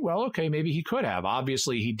is right, well, okay, maybe he could have.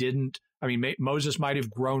 Obviously, he didn't. I mean, Moses might have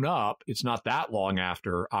grown up. It's not that long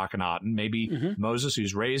after Akhenaten. Maybe Moses,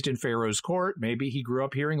 who's raised in Pharaoh's court, maybe he grew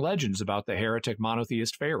up hearing legends about the heretic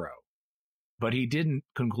monotheist Pharaoh. But he didn't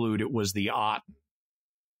conclude it was the Aten.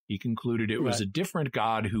 He concluded it was a different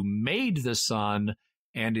God who made the sun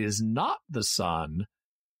and is not the sun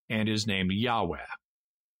and is named Yahweh. Right.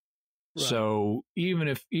 So even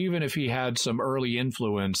if he had some early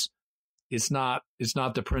influence, it's not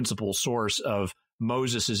the principal source of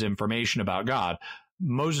Moses' information about God.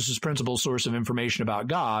 Moses' principal source of information about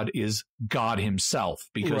God is God himself,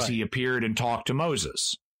 because he appeared and talked to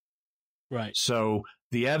Moses. Right. So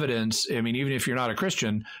the evidence, I mean, even if you're not a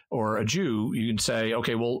Christian or a Jew, you can say,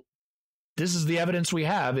 okay, well, this is the evidence we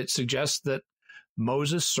have. It suggests that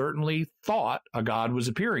Moses certainly thought a God was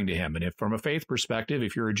appearing to him. And if from a faith perspective,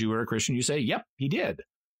 if you're a Jew or a Christian, you say, yep, he did.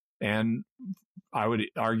 And I would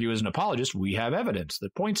argue as an apologist, we have evidence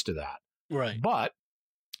that points to that. Right. But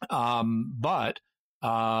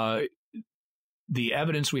the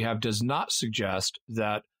evidence we have does not suggest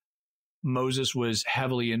that Moses was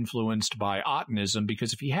heavily influeed by Ottanism,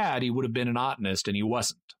 because if he had, he would have been an Ottanist, and he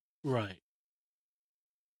wasn't. Right.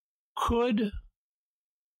 Could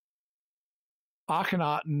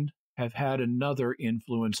Akhenaten have had another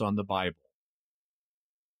influence on the Bible?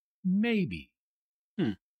 Maybe.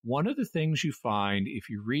 One of the things you find if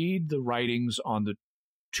you read the writings on the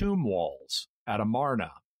tomb walls at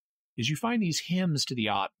Amarna is you find these hymns to the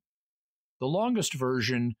Aten. The longest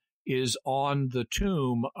version is on the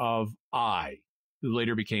tomb of Ai, who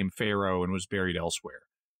later became Pharaoh and was buried elsewhere.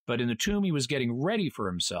 But in the tomb he was getting ready for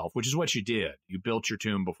himself, which is what you did. You built your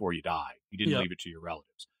tomb before you died. You didn't leave it to your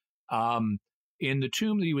relatives. In the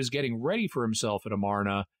tomb that he was getting ready for himself at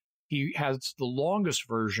Amarna, he has the longest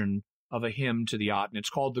version of a hymn to the Aten. It's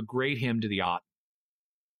called the Great Hymn to the Aten.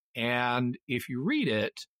 And if you read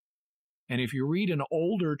it, and if you read an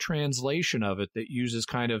older translation of it that uses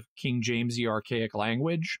kind of King Jamesy archaic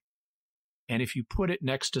language, and if you put it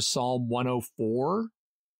next to Psalm 104,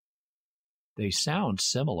 they sound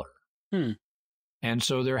similar. And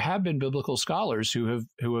so there have been biblical scholars who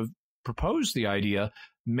have proposed the idea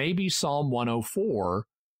maybe Psalm 104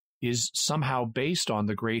 is somehow based on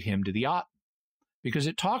the Great Hymn to the Aten, because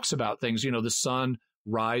it talks about things, the sun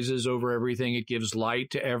rises over everything, it gives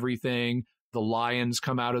light to everything. The lions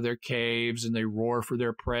come out of their caves and they roar for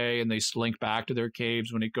their prey, and they slink back to their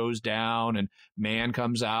caves when it goes down, and man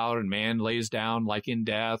comes out and man lays down like in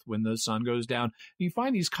death when the sun goes down. You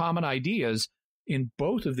find these common ideas in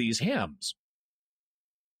both of these hymns.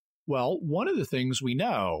 Well, one of the things we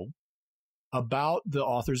know about the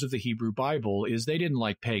authors of the Hebrew Bible is they didn't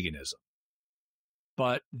like paganism.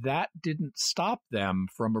 But that didn't stop them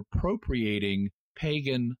from appropriating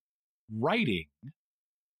pagan writing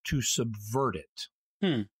to subvert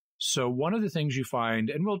it. So one of the things you find,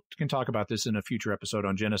 and we can talk about this in a future episode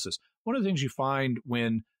on Genesis, one of the things you find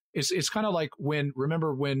when, it's kind of like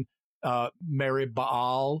remember when Merib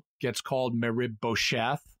Baal gets called Merib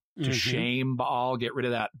Bosheth, to shame Baal, get rid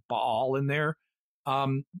of that Baal in there.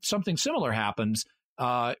 Something similar happens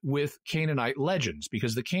with Canaanite legends,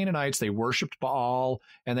 because the Canaanites, they worshipped Baal,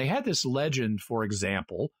 and they had this legend, for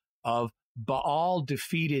example, of Baal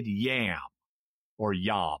defeated Yam, or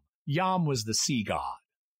Yam. Yam was the sea god.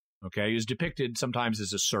 Okay, he was depicted sometimes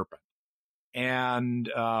as a serpent, and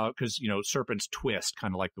because serpents twist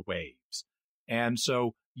kind of like the waves, and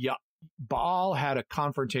so Baal had a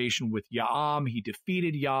confrontation with Yam. He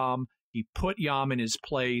defeated Yam. He put Yam in his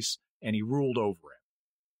place, and he ruled over him.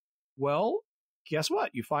 Well, guess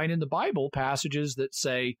what? You find in the Bible passages that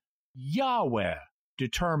say Yahweh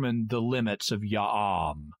determined the limits of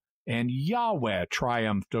Ya'am, and Yahweh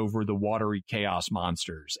triumphed over the watery chaos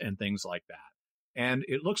monsters and things like that. And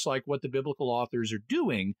it looks like what the biblical authors are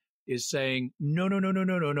doing is saying, no,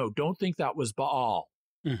 don't think that was Baal.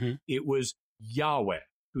 It was Yahweh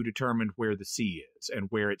who determined where the sea is and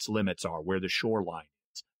where its limits are, where the shoreline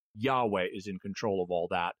is. Yahweh is in control of all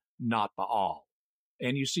that, not Baal.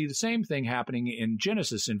 And you see the same thing happening in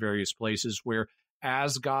Genesis in various places, where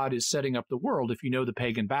as God is setting up the world, if you know the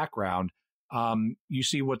pagan background, you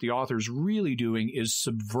see what the author's really doing is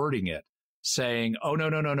subverting it, saying, oh,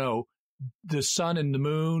 no. The sun and the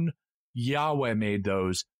moon, Yahweh made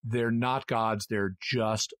those. They're not gods. They're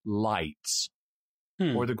just lights.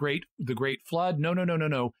 Or the great flood.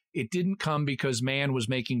 No. It didn't come because man was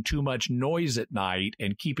making too much noise at night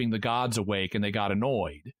and keeping the gods awake, and they got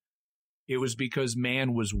annoyed. It was because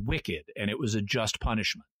man was wicked, and it was a just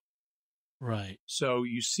punishment. Right. So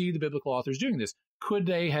you see the biblical authors doing this. Could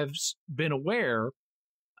they have been aware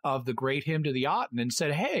of the Great Hymn to the Aten and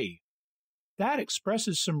said, hey, that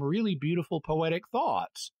expresses some really beautiful poetic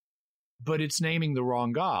thoughts, but it's naming the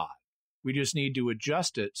wrong God. We just need to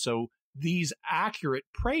adjust it so these accurate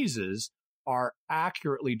praises are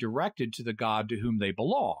accurately directed to the God to whom they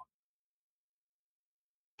belong.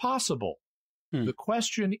 Possible. The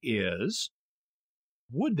question is,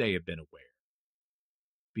 would they have been aware?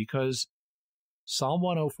 Because Psalm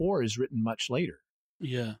 104 is written much later.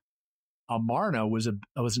 Yeah. Amarna was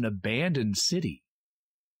an abandoned city.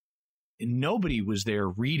 And nobody was there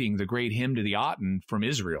reading the Great Hymn to the Aten from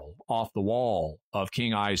Israel off the wall of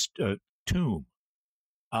King Ai's tomb.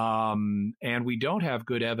 And we don't have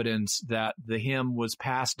good evidence that the hymn was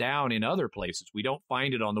passed down in other places. We don't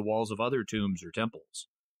find it on the walls of other tombs or temples.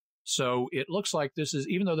 So it looks like this is,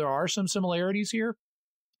 even though there are some similarities here,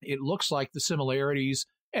 it looks like the similarities,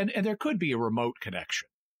 and there could be a remote connection.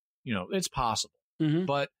 It's possible. Mm-hmm.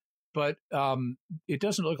 But it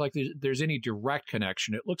doesn't look like there's any direct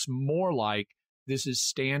connection. It looks more like this is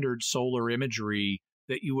standard solar imagery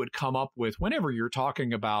that you would come up with whenever you're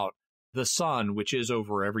talking about the sun, which is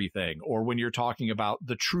over everything, or when you're talking about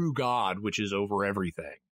the true God, which is over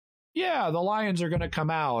everything. Yeah, the lions are going to come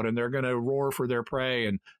out and they're going to roar for their prey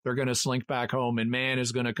and they're going to slink back home and man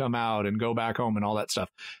is going to come out and go back home and all that stuff.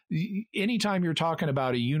 Anytime you're talking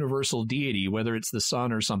about a universal deity, whether it's the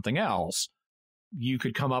sun or something else, you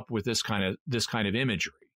could come up with this kind of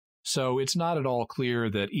imagery. So it's not at all clear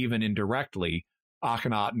that even indirectly,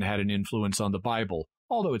 Akhenaten had an influence on the Bible,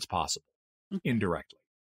 although it's possible indirectly.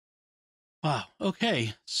 Wow.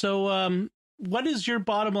 Okay. So, what is your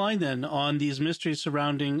bottom line then on these mysteries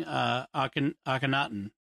surrounding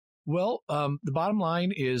Akhenaten? Well, the bottom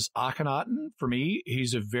line is Akhenaten, for me,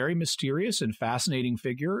 he's a very mysterious and fascinating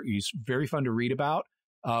figure. He's very fun to read about.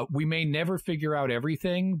 We may never figure out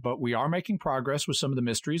everything, but we are making progress with some of the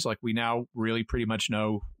mysteries. Like we now really pretty much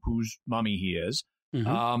know whose mummy he is.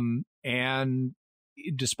 Mm-hmm. And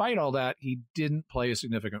despite all that, he didn't play a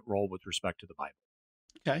significant role with respect to the Bible.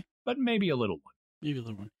 Okay. But maybe a little one. Maybe a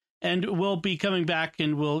little one. And we'll be coming back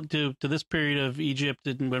and we'll to this period of Egypt.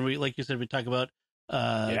 And when we, like you said, we talk about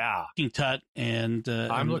King Tut. And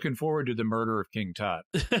I'm looking forward to the murder of King Tut.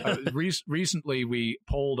 Recently, we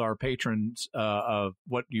polled our patrons of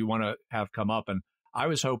what you want to have come up. And I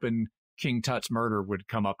was hoping King Tut's murder would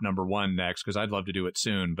come up number one next, because I'd love to do it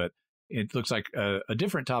soon. But it looks like a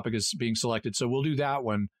different topic is being selected. So we'll do that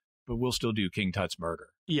one, but we'll still do King Tut's murder.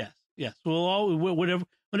 Yes.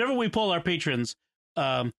 Whenever we poll our patrons,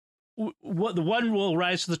 the one will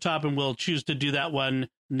rise to the top and we'll choose to do that one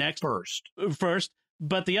next first,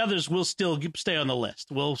 but the others will still stay on the list.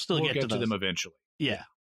 We'll get to them eventually. Yeah.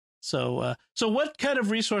 So what kind of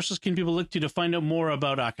resources can people look to find out more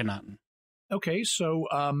about Akhenaten? Okay, so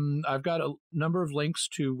I've got a number of links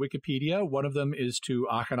to Wikipedia. One of them is to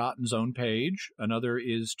Akhenaten's own page. Another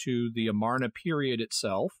is to the Amarna period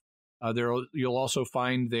itself. You'll also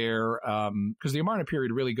find there, because the Amarna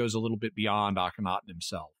period really goes a little bit beyond Akhenaten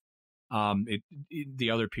himself. The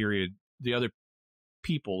other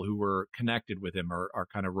people who were connected with him are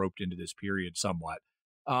kind of roped into this period somewhat.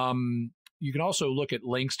 You can also look at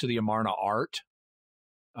links to the Amarna art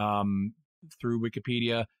through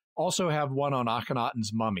Wikipedia. Also have one on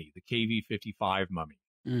Akhenaten's mummy, the KV-55 mummy.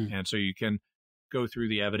 And so you can go through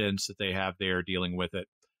the evidence that they have there dealing with it.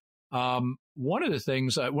 One of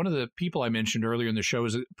the people I mentioned earlier in the show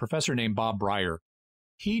is a professor named Bob Breyer.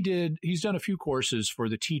 He's done a few courses for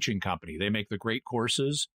the teaching company. They make the great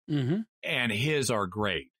courses, and his are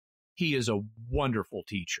great. He is a wonderful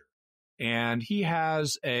teacher. And he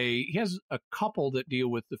has a couple that deal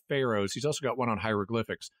with the pharaohs. He's also got one on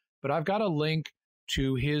hieroglyphics. But I've got a link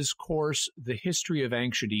to his course, The History of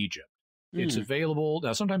Ancient Egypt. It's available.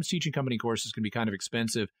 Now, sometimes teaching company courses can be kind of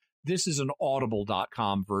expensive. This is an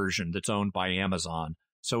audible.com version that's owned by Amazon,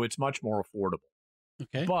 so it's much more affordable.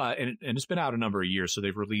 Okay. But, and it's been out a number of years, so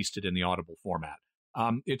they've released it in the Audible format.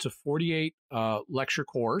 It's a 48 lecture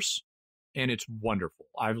course, and it's wonderful.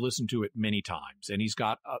 I've listened to it many times, and he's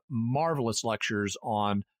got marvelous lectures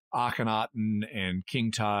on Akhenaten and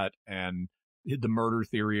King Tut and the murder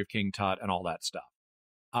theory of King Tut and all that stuff.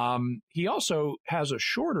 He also has a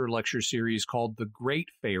shorter lecture series called The Great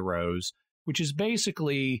Pharaohs, which is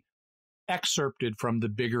basically excerpted from the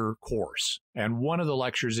bigger course. And one of the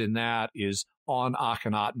lectures in that is on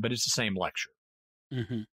Akhenaten, but it's the same lecture.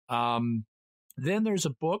 Then there's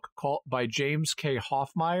a book by James K.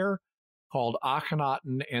 Hoffmeyer called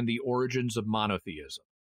Akhenaten and the Origins of Monotheism.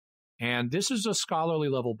 And this is a scholarly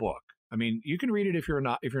level book. I mean, you can read it if you're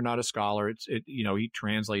not a scholar. He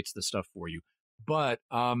translates the stuff for you. But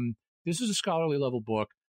this is a scholarly level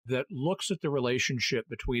book that looks at the relationship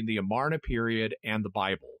between the Amarna period and the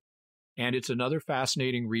Bible. And it's another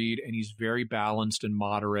fascinating read, and he's very balanced and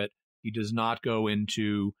moderate. He does not go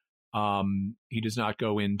into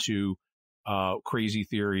crazy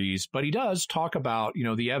theories, but he does talk about,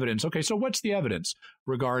 the evidence. Okay, so what's the evidence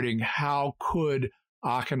regarding how could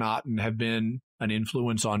Akhenaten have been an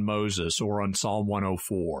influence on Moses or on Psalm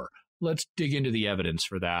 104? Let's dig into the evidence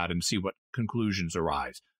for that and see what conclusions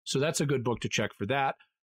arise. So that's a good book to check for that.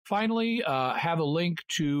 Finally, have a link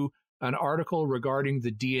to an article regarding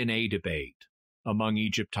the DNA debate among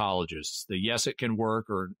Egyptologists. The yes, it can work,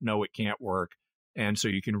 or no, it can't work. And so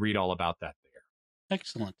you can read all about that there.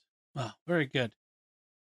 Excellent. Wow, very good.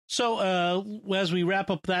 So as we wrap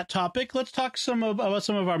up that topic, let's talk about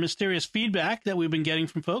some of our mysterious feedback that we've been getting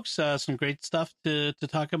from folks. Some great stuff to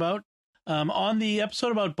talk about. On the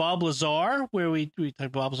episode about Bob Lazar, where we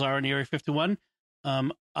talked Bob Lazar in Area 51,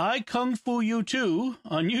 I Kung Fu You Too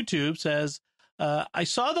on YouTube says, I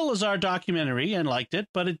saw the Lazar documentary and liked it,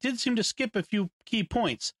 but it did seem to skip a few key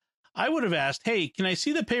points. I would have asked, hey, can I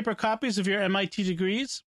see the paper copies of your MIT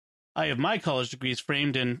degrees? I have my college degrees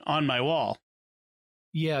framed and on my wall.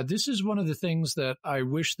 Yeah, this is one of the things that I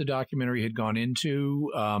wish the documentary had gone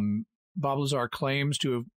into. Bob Lazar claims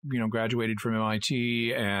to have, graduated from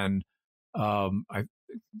MIT and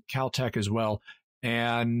Caltech as well,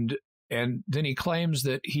 and then he claims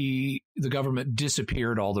that the government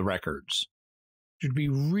disappeared all the records. It would be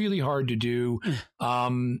really hard to do.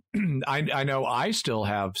 I know I still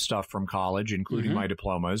have stuff from college, including my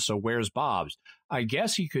diplomas. So where's Bob's? I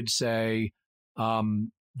guess he could say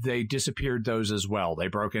they disappeared those as well. They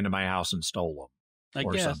broke into my house and stole them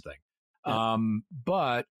or something. Yeah.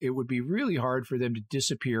 But it would be really hard for them to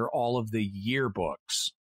disappear all of the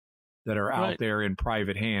yearbooks that are out there in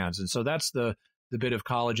private hands. And so that's the bit of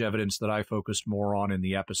college evidence that I focused more on in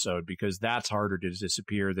the episode, because that's harder to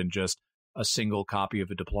disappear than just a single copy of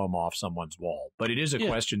a diploma off someone's wall. But it is a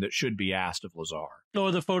question that should be asked of Lazar.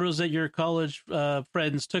 Or the photos that your college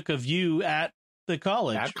friends took of you at the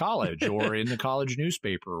college. At college or in the college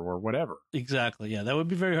newspaper or whatever. Exactly. Yeah, that would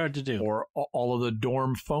be very hard to do. Or all of the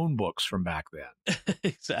dorm phone books from back then.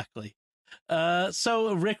 Exactly.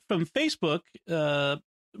 So Rick from Facebook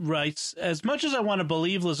writes, as much as I want to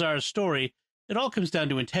believe Lazar's story, it all comes down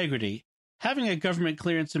to integrity. Having a government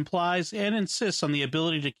clearance implies and insists on the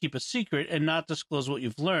ability to keep a secret and not disclose what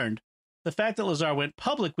you've learned. The fact that Lazar went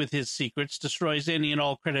public with his secrets destroys any and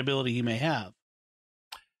all credibility he may have.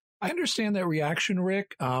 I understand that reaction,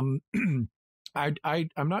 Rick. I'm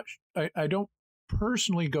not. I don't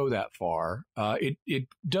personally go that far. It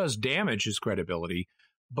does damage his credibility,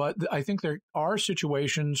 but I think there are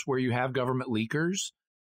situations where you have government leakers,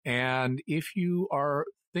 and if you are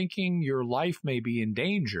thinking your life may be in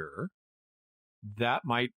danger, that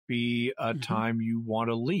might be a time you want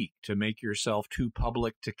to leak to make yourself too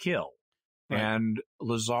public to kill. Right. And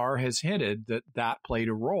Lazar has hinted that played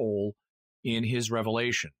a role in his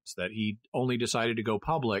revelations, that he only decided to go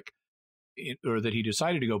public, or that he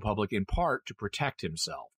decided to go public in part to protect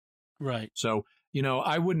himself. Right. So,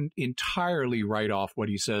 I wouldn't entirely write off what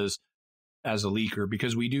he says as a leaker,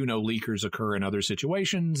 because we do know leakers occur in other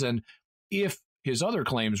situations. And if his other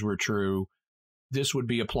claims were true, this would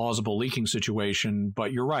be a plausible leaking situation.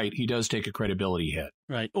 But you're right, he does take a credibility hit.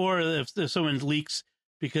 Right. Or if someone leaks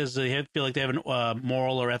because they feel like they have a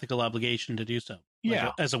moral or ethical obligation to do so.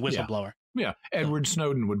 Yeah. As a whistleblower. Yeah. Edward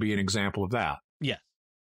Snowden would be an example of that. Yes.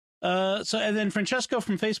 And then Francesco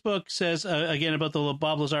from Facebook says, again, about the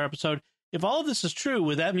Bob Lazar episode, if all of this is true,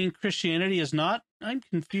 would that mean Christianity is not? I'm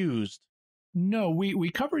confused. No,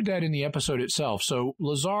 we covered that in the episode itself. So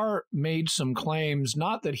Lazar made some claims,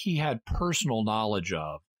 not that he had personal knowledge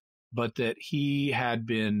of, but that he had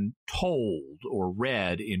been told or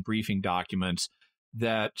read in briefing documents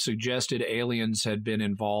that suggested aliens had been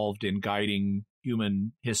involved in guiding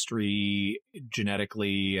human history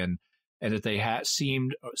genetically, and that they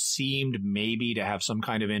seemed maybe to have some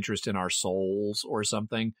kind of interest in our souls or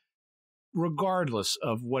something. Regardless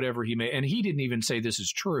of whatever he may, and he didn't even say this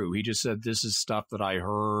is true. He just said this is stuff that I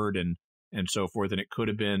heard and so forth, and it could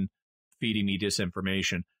have been feeding me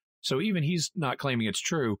disinformation. So even he's not claiming it's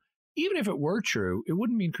true. Even if it were true, it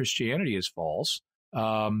wouldn't mean Christianity is false.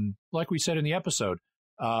 Like we said in the episode,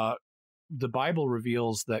 the Bible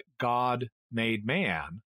reveals that God made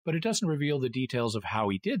man, but it doesn't reveal the details of how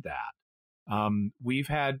he did that. We've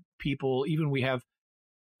had people, we have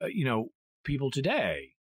people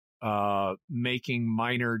today making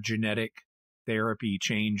minor genetic therapy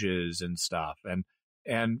changes and stuff.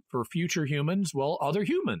 And for future humans, well, other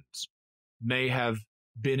humans may have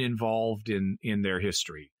been involved in their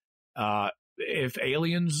history. If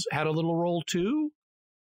aliens had a little role too,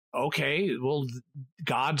 okay, well,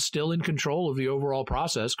 God's still in control of the overall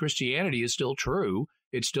process. Christianity is still true.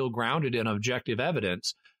 It's still grounded in objective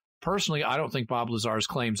evidence. Personally, I don't think Bob Lazar's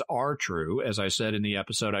claims are true. As I said in the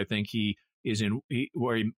episode, I think he is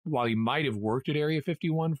while he might have worked at Area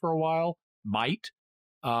 51 for a while, I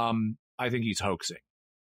think he's hoaxing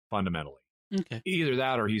fundamentally. Okay. Either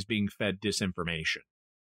that or he's being fed disinformation.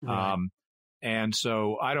 Right. And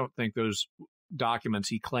so I don't think those documents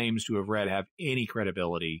he claims to have read have any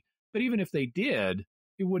credibility. But even if they did,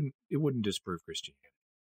 it wouldn't disprove Christianity.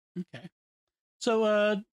 Okay.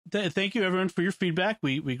 So thank you, everyone, for your feedback.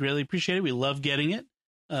 We greatly appreciate it. We love getting it.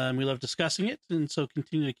 We love discussing it. And so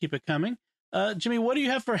continue to keep it coming. Jimmy, what do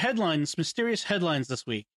you have for headlines, mysterious headlines this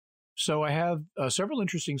week? So I have several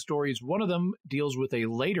interesting stories. One of them deals with a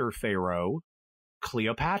later pharaoh,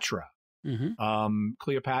 Cleopatra. Mm-hmm.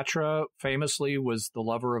 Cleopatra famously was the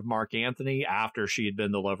lover of Mark Antony after she had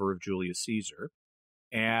been the lover of Julius Caesar.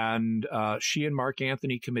 And she and Mark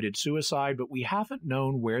Antony committed suicide, but we haven't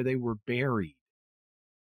known where they were buried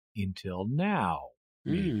until now.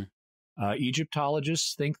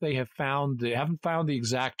 Egyptologists think they haven't found the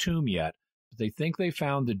exact tomb yet, but they think they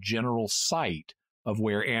found the general site of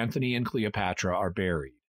where Antony and Cleopatra are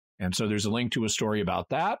buried. And so there's a link to a story about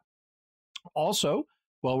that. Also,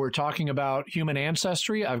 while we're talking about human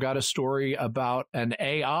ancestry, I've got a story about an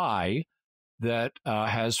AI that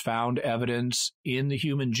has found evidence in the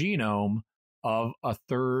human genome of a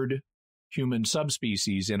third human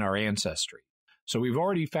subspecies in our ancestry. So we've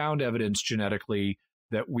already found evidence genetically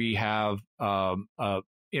that we have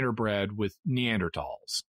interbred with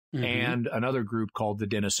Neanderthals and another group called the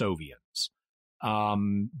Denisovians.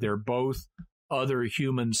 They're both other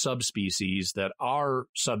human subspecies that our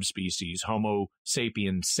subspecies, Homo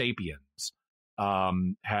sapiens sapiens,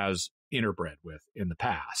 has interbred with in the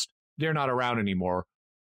past. They're not around anymore.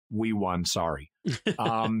 We won, sorry.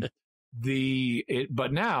 But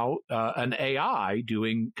now an AI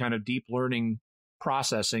doing kind of deep learning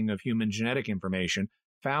processing of human genetic information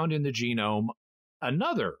found in the genome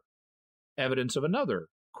another evidence of another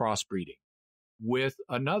crossbreeding with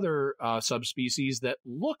another subspecies that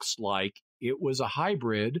looks like it was a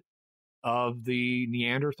hybrid of the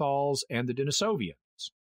Neanderthals and the Denisovians.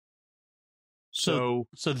 So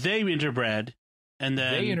they interbred, and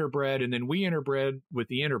then they interbred, and then we interbred with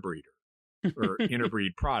the interbreeder or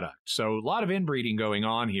interbreed product. So a lot of inbreeding going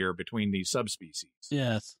on here between these subspecies.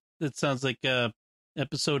 Yes, it sounds like a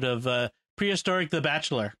episode of Prehistoric The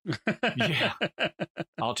Bachelor. Yeah,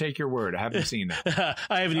 I'll take your word. I haven't seen that.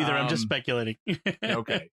 I haven't either. I'm just speculating.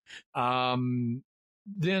 Okay.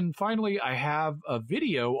 Then finally, I have a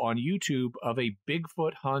video on YouTube of a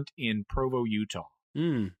Bigfoot hunt in Provo, Utah,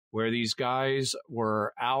 where these guys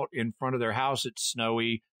were out in front of their house. It's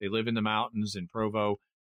snowy. They live in the mountains in Provo,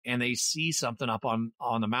 and they see something up on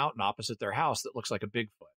the mountain opposite their house that looks like a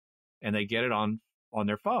Bigfoot, and they get it on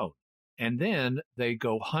their phone, and then they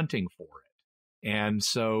go hunting for it. And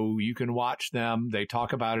so you can watch them. They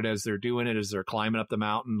talk about it as they're doing it, as they're climbing up the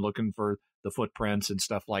mountain, looking for the footprints and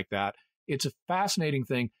stuff like that. It's a fascinating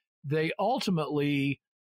thing. They ultimately,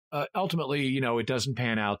 it doesn't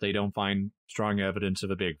pan out. They don't find strong evidence of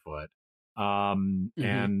a Bigfoot.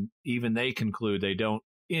 And even they conclude they don't,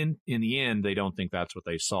 in the end, they don't think that's what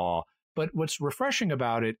they saw. But what's refreshing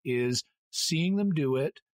about it is seeing them do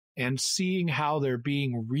it and seeing how they're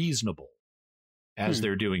being reasonable as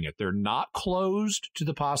they're doing it. They're not closed to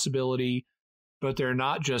the possibility, but they're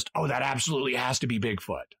not just, that absolutely has to be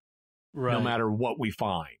Bigfoot, no matter what we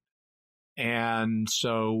find. And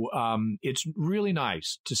so it's really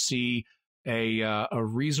nice to see a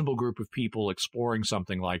reasonable group of people exploring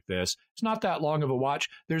something like this. It's not that long of a watch.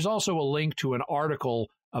 There's also a link to an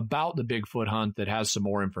article about the Bigfoot hunt that has some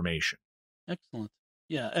more information. Excellent.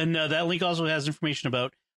 Yeah, and that link also has information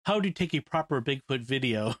about how to take a proper Bigfoot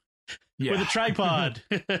video with a tripod.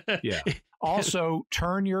 Yeah. Also,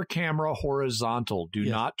 turn your camera horizontal. Do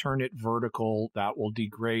not turn it vertical. That will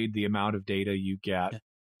degrade the amount of data you get.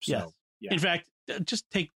 So, In fact, just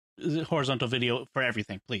take horizontal video for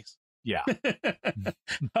everything, please. Yeah.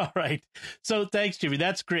 All right. So thanks, Jimmy.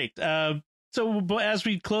 That's great. So as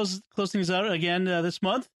we close things out again this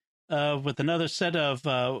month with another set of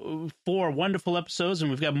 4 wonderful episodes,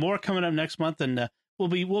 and we've got more coming up next month, and we'll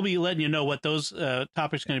be letting you know what those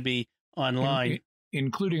topics are going to be online.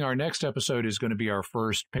 Including our next episode is going to be our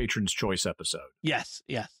first Patron's Choice episode. Yes.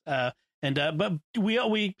 But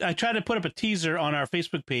I try to put up a teaser on our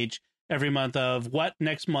Facebook page every month of what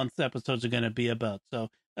next month's episodes are going to be about. So,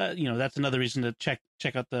 that's another reason to check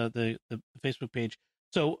out the Facebook page.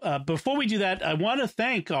 So before we do that, I want to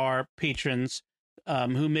thank our patrons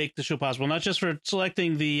who make the show possible, not just for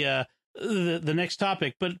selecting the next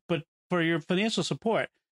topic, but for your financial support.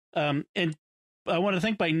 And I want to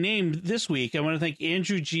thank by name this week. I want to thank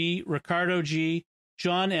Andrew G., Ricardo G.,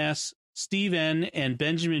 John S., Steve N., and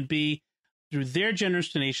Benjamin B. through their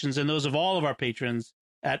generous donations and those of all of our patrons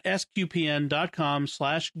at sqpn.com/give.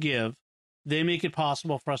 They make it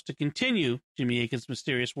possible for us to continue Jimmy Akin's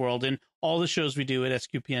Mysterious World and all the shows we do at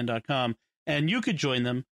sqpn.com. And you could join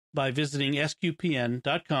them by visiting sqpn.com/give.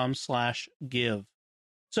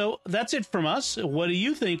 So that's it from us. What do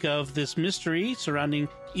you think of this mystery surrounding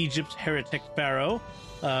Egypt's heretic pharaoh?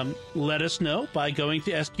 Let us know by going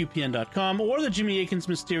to sqpn.com or the Jimmy Akin's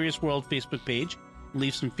Mysterious World Facebook page.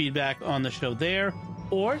 leave some feedback on the show there,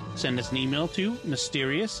 or send us an email to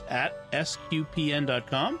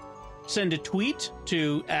mysterious@sqpn.com. Send a tweet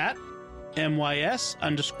to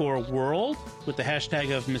 @MYS_world with the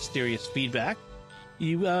hashtag of mysterious feedback.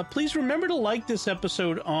 You please remember to like this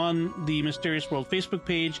episode on the Mysterious World Facebook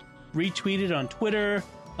page, retweet it on Twitter,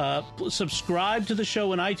 subscribe to the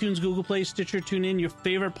show on iTunes, Google Play, Stitcher, TuneIn, your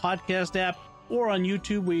favorite podcast app, or on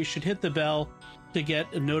YouTube, where you should hit the bell to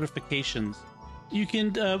get notifications. You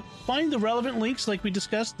can find the relevant links, like we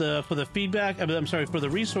discussed, for the feedback. For the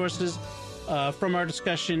resources from our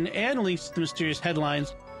discussion, and links to the mysterious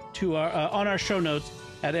headlines to our on our show notes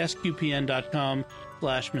at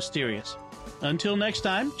sqpn.com/mysterious. Until next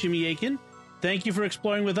time, Jimmy Akin, thank you for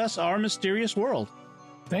exploring with us our mysterious world.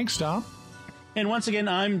 Thanks, Dom. And once again,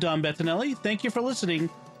 I'm Dom Bettinelli. Thank you for listening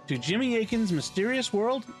to Jimmy Akin's Mysterious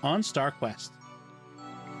World on StarQuest.